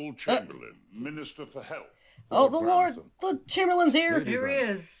Neville Chamberlain, Minister for Health. Oh, the Lord, the Chamberlain's here. Lady Here he Brand.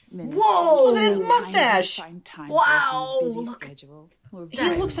 is. Whoa, look at his mustache. Wow, busy look. schedule.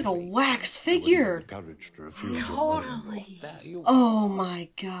 He looks like a wax figure. Courage to refuse Totally. Oh my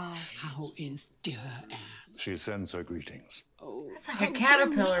God. How is dear Anne? She sends her greetings. It's like a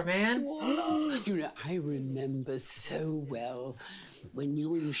caterpillar, man. You know, I remember so well when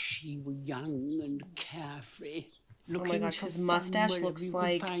you and she were young and carefree. Oh my gosh, his mustache looks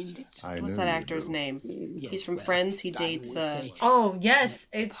like what's that actor's name? He's from Friends. He dates. Oh yes,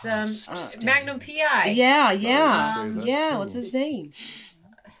 it's Magnum PI. Yeah. Yeah. What's his name?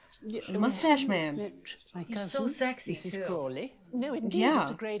 Mustache Man. He's so sexy Mrs. too. Crawley. No, indeed, Yeah. it's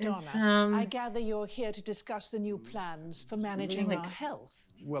a great It's, honour. I gather you're here to discuss the new plans for managing like- our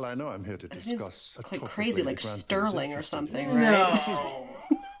health. Well, I know I'm here to His discuss a name's like topic crazy, Lady like Grantham is Sterling or interested something, in. right? Excuse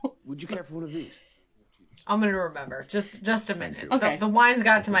me. Would you care for one of these? I'm gonna remember. Just a minute. Okay. The wine's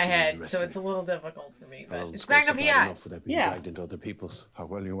got to my head, so it's a little difficult for me. But it's Magnum PI. Without being Yeah. dragged into other people's. How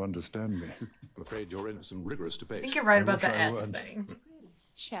well you understand me. I'm afraid you're in some rigorous I debate. think you're right about wish the I S weren't. thing.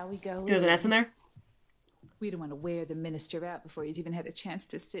 Shall we go? There's an S in there. We don't want to wear the minister out before he's even had a chance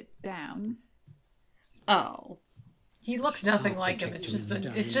to sit down. Oh. He looks nothing like him. It's just the It's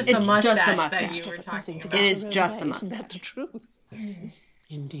mustache, just the that mustache. you were talking to about. It is your just the own way, isn't mustache. that the truth?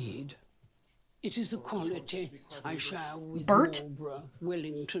 Indeed. It is a quality I share with Bert? Marlborough,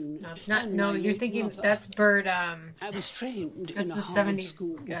 Wellington. No, it's not. and No, my you're late thinking mother. that's Bert. I was trained That's in a the hard 70s.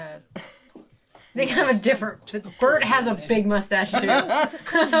 school. They have a different. Bert has a big mustache too.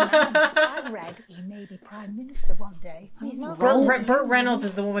 I've read that he may be Prime Minister one day. He's not. Burt Reynolds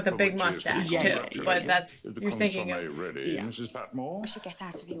is the one with the big For which mustache is too. congratulated. But that's Is the you're thinking consommé of. ready, Yeah. Mrs. Patmore? We should get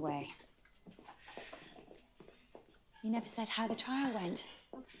out of your way. You never said how the trial went.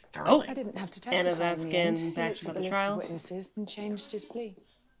 Oh, I didn't have to Anna's testify in the end. asking He back looked about at the the list of trial. witnesses and changed his plea.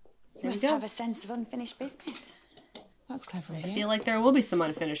 You we must go. have a sense of unfinished business. That's clever of I you. feel like there will be some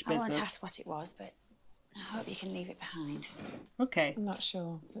unfinished I won't business. ask what it was, but I hope you can leave it behind. Okay. I'm not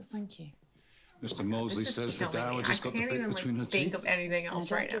sure, but thank you. Mr. Mosley says the killing me. Dowager's got the I can't bit even between her think teeth. of anything I else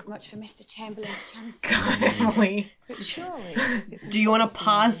don't right now. give much for Mr. Chamberlain's chance. Emily. But surely, if it's Do you want to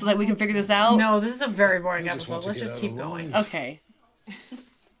pause so that we can figure this out? No, this is a very boring You just episode. want to Let's get just out keep of going. life. Okay.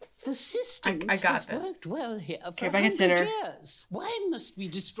 The system I got has this. worked well here for Okay, back at 100 dinner. years. Why must we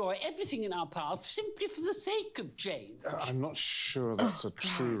destroy everything in our path simply for the sake of change? I'm not sure that's a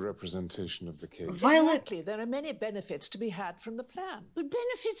true representation of the case. Violet. Exactly. There are many benefits to be had from the plan. But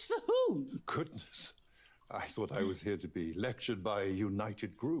benefits for whom? Goodness. I thought I was here to be lectured by a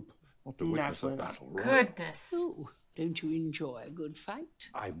united group, not to witness a Absolutely not. battle royal. Goodness. Oh, don't you enjoy a good fight?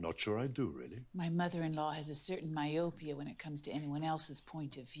 I'm not sure I do, really. My mother-in-law has a certain myopia when it comes to anyone else's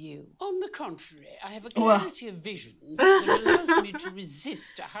point of view. On the contrary, I have a Well. clarity of vision that allows me to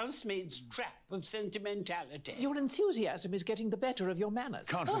resist a housemaid's trap of sentimentality. Your enthusiasm is getting the better of your manners.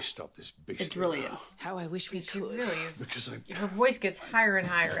 Can't we stop this beastly It really row? is. How I wish we She could. really is. Because Her voice gets higher and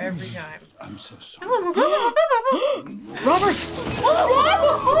higher every time. I'm so sorry. Robert!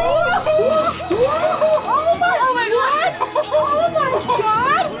 Oh my god! Oh my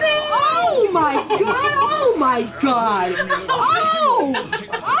god! Oh my god! Oh my god!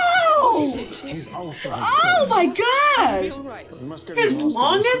 Oh! His ulcer Oh my god! You must get His to the hospital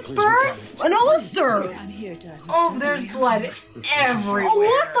longest as quickly as we burst? An ulcer! I'm here, darling. Oh, there's blood everywhere. Oh,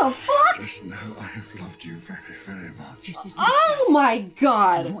 what the fuck? Just know I have loved you very, very much. This is Oh my I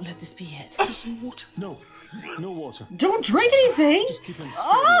god! won't let this be it. Some water. No, no water. Don't drink anything! Just keep him steady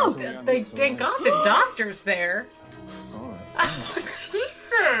Oh! until the They ambulance thank arrives. God the doctor's there. All right. Oh,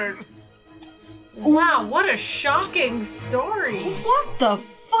 Jesus. Wow, what a shocking story. What the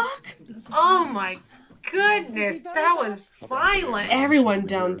fuck? Oh my goodness, that was violent. Everyone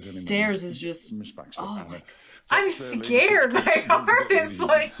downstairs is just. Miss Baxter, Oh Anna, my I'm scared. My heart is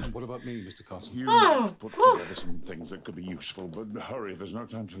like. What about me, Mr. Carson? You Oh, put whew. together some things that could be useful, but hurry, there's no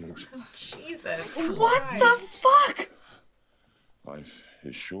time to lose. Jesus. What the fuck? Life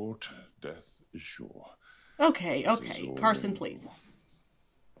is short, death is sure. Okay, okay. Carson, please.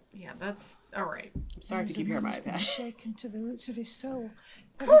 Yeah, that's all right. I'm sorry if you keep hearing my iPad. Shaken to the roots of his soul.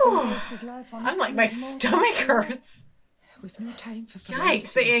 Whew. Everything lost his life on I'm like, my stomach hurts. We've no time for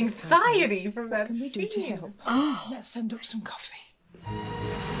Yikes, the anxiety from that What can we do to scene. help? Oh. Let's send up some coffee.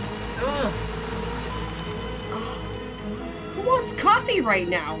 Ugh. Who wants coffee right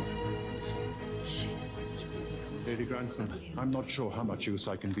now? Lady Grantham, I'm not sure how much use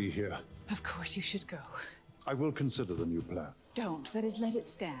I can be here. Of course you should go. I will consider the new plan. Don't. That is, let it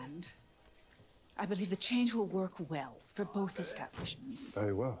stand. I believe the change will work well for both establishments.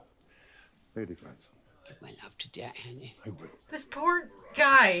 Very well. Lady Grantham. Give my love to dear Annie. I will. This poor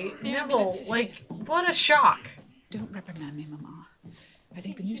guy, Neville, like, what a shock. Don't reprimand me, Mama. I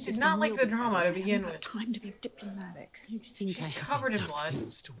think the new He did system not like will the be drama better. to begin I haven't with. got time to be diplomatic. You think I have covered in enough blood.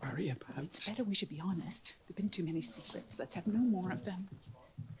 things to worry about? It's better we should be honest. There've been too many secrets. Let's have no more of them.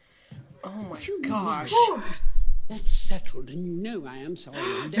 Oh my If you gosh. wish, that's settled, and you know I am sorry.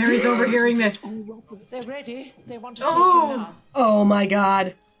 Mary's overhearing this. They're ready. They want to take Oh. him now. Oh my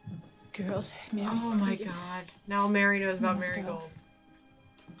god. Girls, Mary. Oh my god. Now Mary knows about must go. Marigold.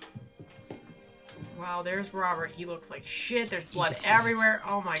 Wow, there's Robert. He looks like shit. There's blood everywhere.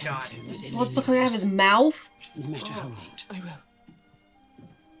 Oh my god. Blood's still coming out of his mouth? No matter how late. I will.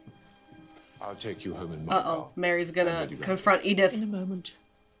 I'll take you home in my Uh-oh. Mary's gonna confront Edith. In a moment.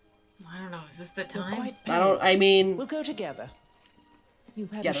 I don't know. Is this the You're time? quite I mean... We'll go together.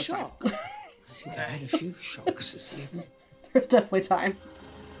 You've had Yeah, a that's fine. shock. I think I've had a few shocks this evening. There's definitely time.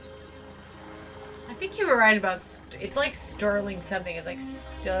 I think you were right about. It's like Sterling something. It's like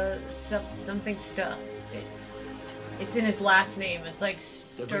something. It's in his last name. It's like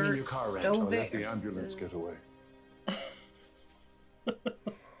They're bringing you car rent. I'll let Stovic. the ambulance get away.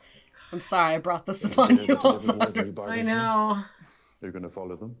 I'm sorry I brought this upon you all, Sandra. I know. You're going to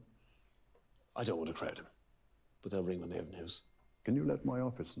follow them? I don't want to crowd him, but they'll ring when they have news. Can you let my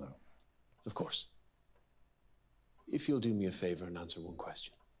office know? Of course. If you'll do me a favor and answer one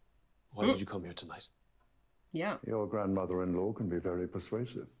question. Why did you come here tonight? Yeah. Your grandmother-in-law can be very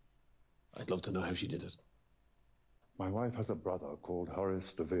persuasive. I'd love to know how she did it. My wife has a brother called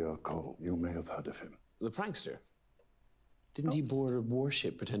Horace de Vere Cole. You may have heard of him. The prankster? Didn't he board a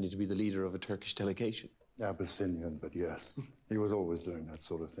warship pretending to be the leader of a Turkish delegation? Abyssinian, but yes. He was always doing that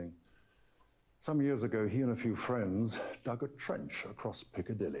sort of thing. Some years ago, he and a few friends dug a trench across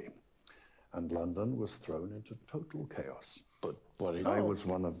Piccadilly, and London was thrown into total chaos. But what did I was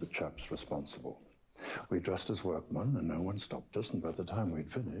one of the chaps responsible. We dressed as workmen, and no one stopped us, and by the time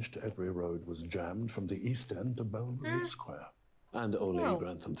we'd finished, every road was jammed from the East End to Belgrave Square. And old Lady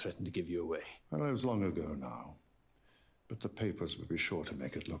Grantham threatened to give you away. Well, it was long ago now. But the papers would be sure to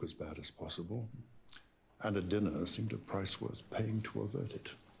make it look as bad as possible. And a dinner seemed a price worth paying to avert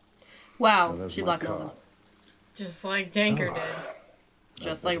it. Wow, Now, there's she my blackmailed him. car. Just like Danker So, did.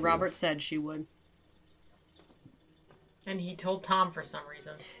 Just like Robert said she would. And he told Tom for some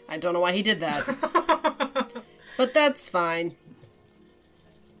reason. I don't know why he did that. But that's fine.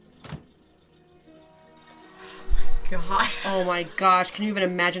 God. Oh my gosh, can you even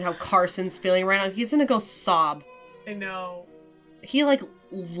imagine how Carson's feeling right now? He's gonna go sob. I know. He, like,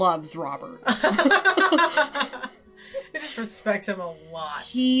 loves Robert. He just respects him a lot.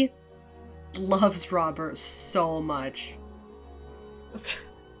 He loves Robert so much.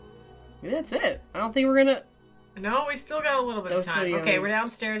 Maybe that's it. I don't think we're gonna... No, we still got a little bit of Those time. two, Okay, yeah. we're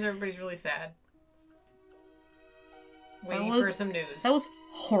downstairs. Everybody's really sad. Waiting for some news. That was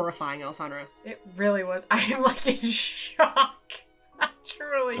horrifying, Alessandra. It really was. I am like in shock. I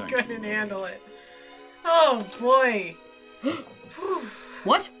truly Thank couldn't handle it. Oh boy.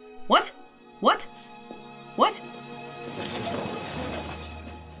 What? What? What? What?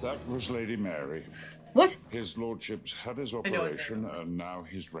 That was Lady Mary. What? His lordship's had his I know his operation, and now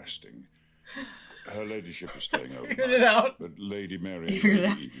he's resting. Her ladyship is staying over. Figured it out. But Lady Mary You and figured it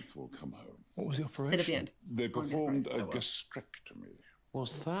Lady out. Edith will come home. What was the operation? Sit at the end. They performed a gastrectomy.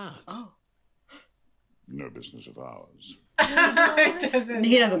 What's that? Oh. No business of ours.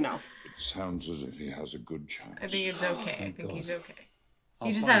 He doesn't know. It sounds as if he has a good chance. I think it's okay. I Thank think God. he's okay. I'll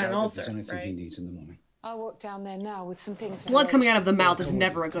He just find had an out if there's ulcer, anything he right? needs in the morning. I'll walk down there now with some things. For Blood the coming out of the ladies. mouth is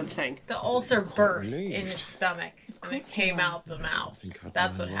never a good thing. The ulcer burst in relieved. his stomach. And it came out the mouth.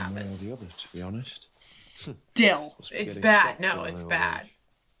 That's what happened. The other, to be honest. Still. It's bad. No, it's bad.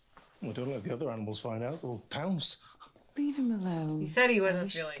 Well, don't let the other animals find out. They'll pounce. Leave him alone. He said he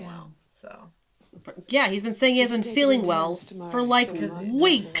wasn't feeling well, so. Yeah, he's been saying he hasn't been feeling well for like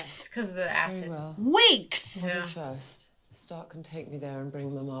weeks. It's because of the acid. Very well. Weeks! Yeah. First, the start can take me there and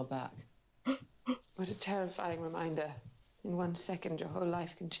bring Mama back. What a terrifying reminder. In 1 second, your whole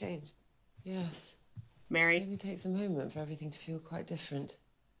life can change. Yes. Mary. It only takes a moment for everything to feel quite different.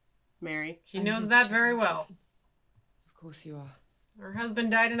 Mary. She knows that very well. Of course you are. Her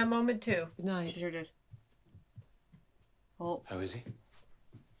husband died in a moment, too. Good night. Sure did. Oh. How is he?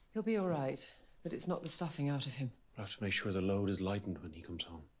 He'll be all right, but it's not the stuffing out of him. We'll have to make sure the load is lightened when he comes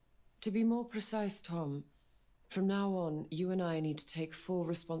home. To be more precise, Tom, from now on, you and I need to take full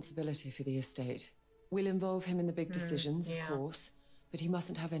responsibility for the estate. We'll involve him in the big decisions, of course, but he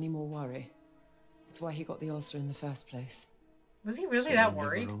mustn't have any more worry. It's why he got the Ulster in the first place. Was he really that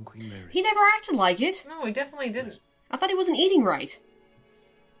worried? He never acted like it. No, he definitely didn't. I thought he wasn't eating right.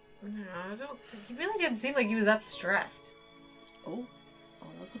 No, I don't. He really didn't seem like he was that stressed. Oh,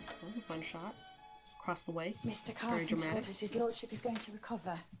 that was a fun shot. Across the way. Mr. Carson told us his lordship is going to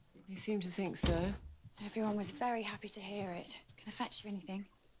recover. You seem to think so. Everyone was very happy to hear it. Can I fetch you anything?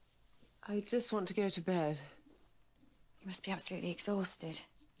 I just want to go to bed. You must be absolutely exhausted.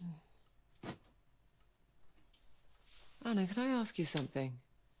 Anna, can I ask you something?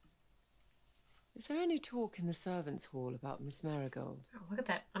 Is there any talk in the servants' hall about Miss Marigold? Oh, look at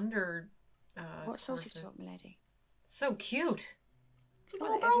that under. What sort of corset. talk, milady? So cute.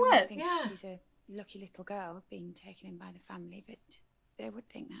 Well, little everyone bralette. thinks Yeah. she's a lucky little girl being taken in by the family, but they would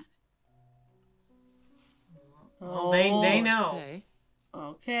think that. Well, they know. Say?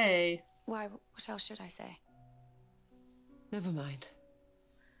 Okay. Why? What else should I say? Never mind.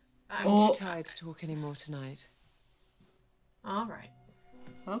 I'm Oh. too tired to talk anymore tonight. All right.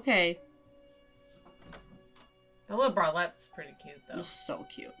 Okay. The little bralettes pretty cute It though. was so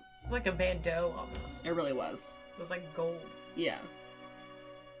cute. It's like a bandeau almost. It really was. It was like gold. Yeah.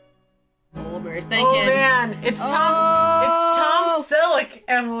 Oh, Mary's thinking. Oh man, it's Tom. Oh! It's Tom Selleck,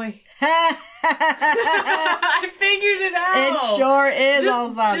 Emily. I figured it out. It sure is,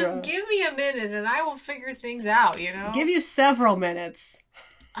 Alessandra. Just give me a minute and I will figure things out. You know. Give you several minutes.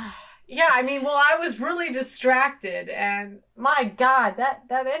 Yeah, I mean, well, I was really distracted, and my God, that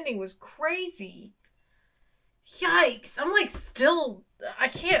ending was crazy. Yikes! I'm like still, I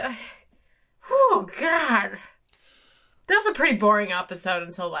can't. Oh God, that was a pretty boring episode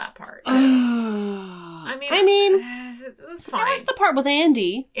until that part. I mean, it was fine. That was the part with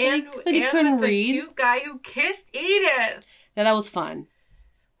Andy. And that he couldn't with the read. cute guy who kissed Edith. Yeah, that was fun.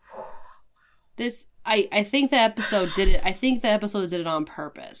 I think the episode did it. I think the episode did it on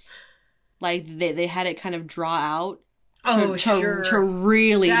purpose. Like they had it kind of draw out to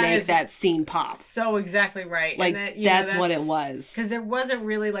really make that scene pop. So exactly right. Like, and that's what it was. Because there wasn't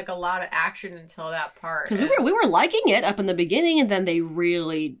really like a lot of action until that part. Because we were liking it up in the beginning, and then they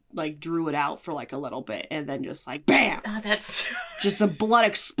really like drew it out for like a little bit, and then just like bam, Oh, that's just the blood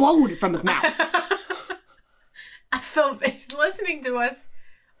exploded from his mouth. I felt listening to us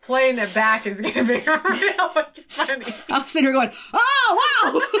playing it back is going to be really funny. I was sitting here going, "Oh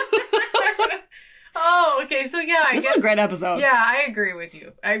wow!" Oh, okay. So yeah, This was a great episode. Yeah, I agree with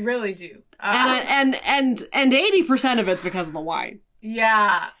you. I really do. And 80% of it's because of the wine.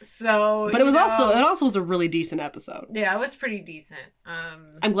 Yeah. So, But it also was a really decent episode. Yeah, it was pretty decent.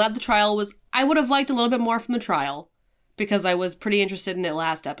 I'm glad the trial was. I would have liked a little bit more from the trial because I was pretty interested in it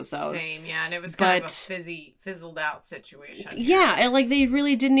last episode. Same, yeah, and it was kind of a fizzled out situation. Yeah, and like they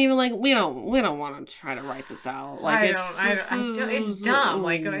really didn't even like. We don't want to try to write this out. Like it's dumb.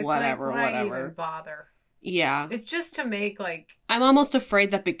 Like it's whatever, like, why whatever. even bother? Yeah, It's just to make like. I'm almost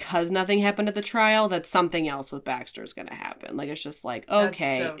afraid that because nothing happened at the trial, that something else with Baxter is going to happen. Like it's just like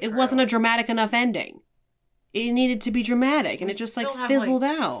okay, so it true. wasn't a dramatic enough ending. It needed to be dramatic, and We it just still like have, fizzled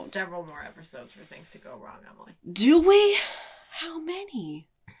like, out. Several more episodes for things to go wrong, Emily. Do we? How many?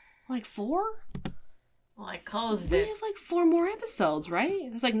 Like 4? Well, I closed We it. have like 4 more episodes, right?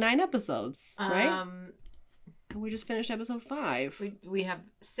 There's like 9 episodes, right? And we just finished episode 5. We have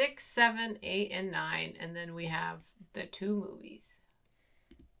 6, 7, 8, and 9, and then we have the 2 movies.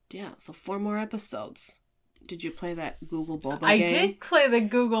 Yeah, so 4 more episodes. Did you play that Google Boba I game? did play the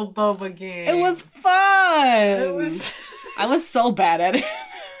Google Boba game. It was fun. It was. I was so bad at it.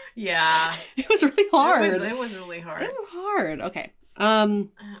 Yeah. It was really hard. It was really hard. It was hard. Okay. I'm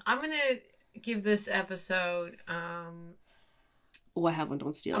gonna give this episode. Oh, I have one.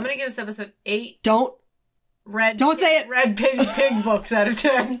 Don't steal I'm it. gonna give this episode 8. Don't say it. Red pig books out of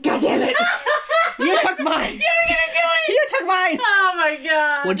 10. God damn it! You took mine. You're gonna do it. You took mine. Oh my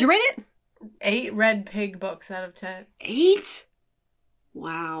god. What'd you rate it? 8 red pig books out of 10. 8?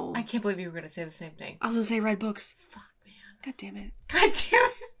 Wow. I can't believe you were gonna say the same thing. I was gonna say red books. Fuck, man. God damn it. God damn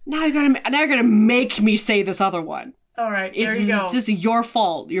it. Now you're gonna make me say this other one. All right, there you go. This is your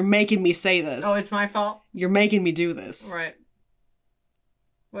fault. You're making me say this. Oh, it's my fault? You're making me do this. All right.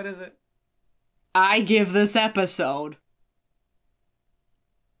 What is it? I give this episode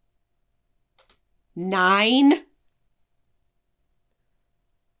 9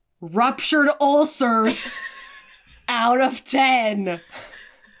 ruptured ulcers out of 10.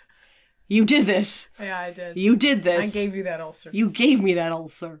 You did this. Yeah, I did. You did this. I gave you that ulcer. You gave me that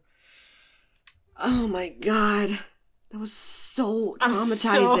ulcer. Oh my God. That was so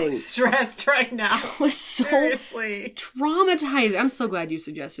traumatizing. I'm so stressed right now. That was so seriously traumatizing. I'm so glad you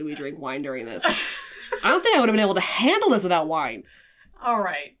suggested we drink wine during this. I don't think I would have been able to handle this without wine. All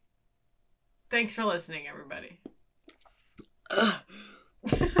right. Thanks for listening, everybody.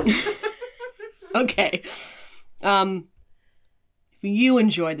 Okay. If you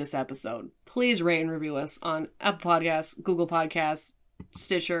enjoyed this episode, please rate and review us on Apple Podcasts, Google Podcasts,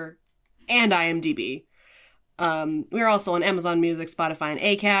 Stitcher, and IMDb. We're also on Amazon Music, Spotify, and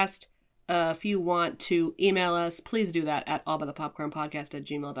Acast. If you want to email us, please do that at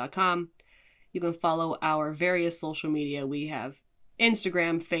allbythepopcornpodcast@gmail.com. You can follow our various social media. We have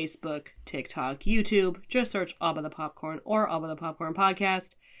Instagram, Facebook, TikTok, YouTube. Just search All By The Popcorn or All By The Popcorn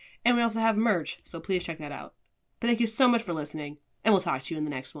Podcast. And we also have merch, so please check that out. But thank you so much for listening, and we'll talk to you in the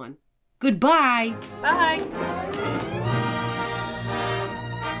next one. Goodbye! Bye!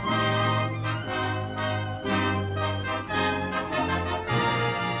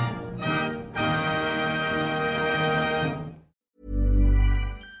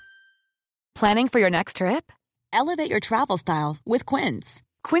 Planning for your next trip? Elevate your travel style with Quince.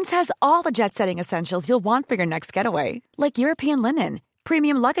 Quince has all the jet-setting essentials you'll want for your next getaway, like European linen,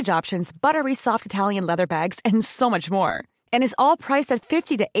 premium luggage options, buttery soft Italian leather bags, and so much more. And is all priced at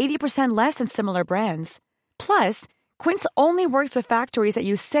 50 to 80% less than similar brands. Plus, Quince only works with factories that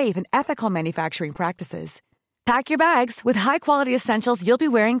use safe and ethical manufacturing practices. Pack your bags with high-quality essentials you'll be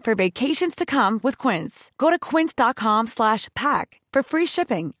wearing for vacations to come with Quince. Go to quince.com/pack for free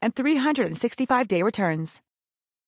shipping and 365-day returns.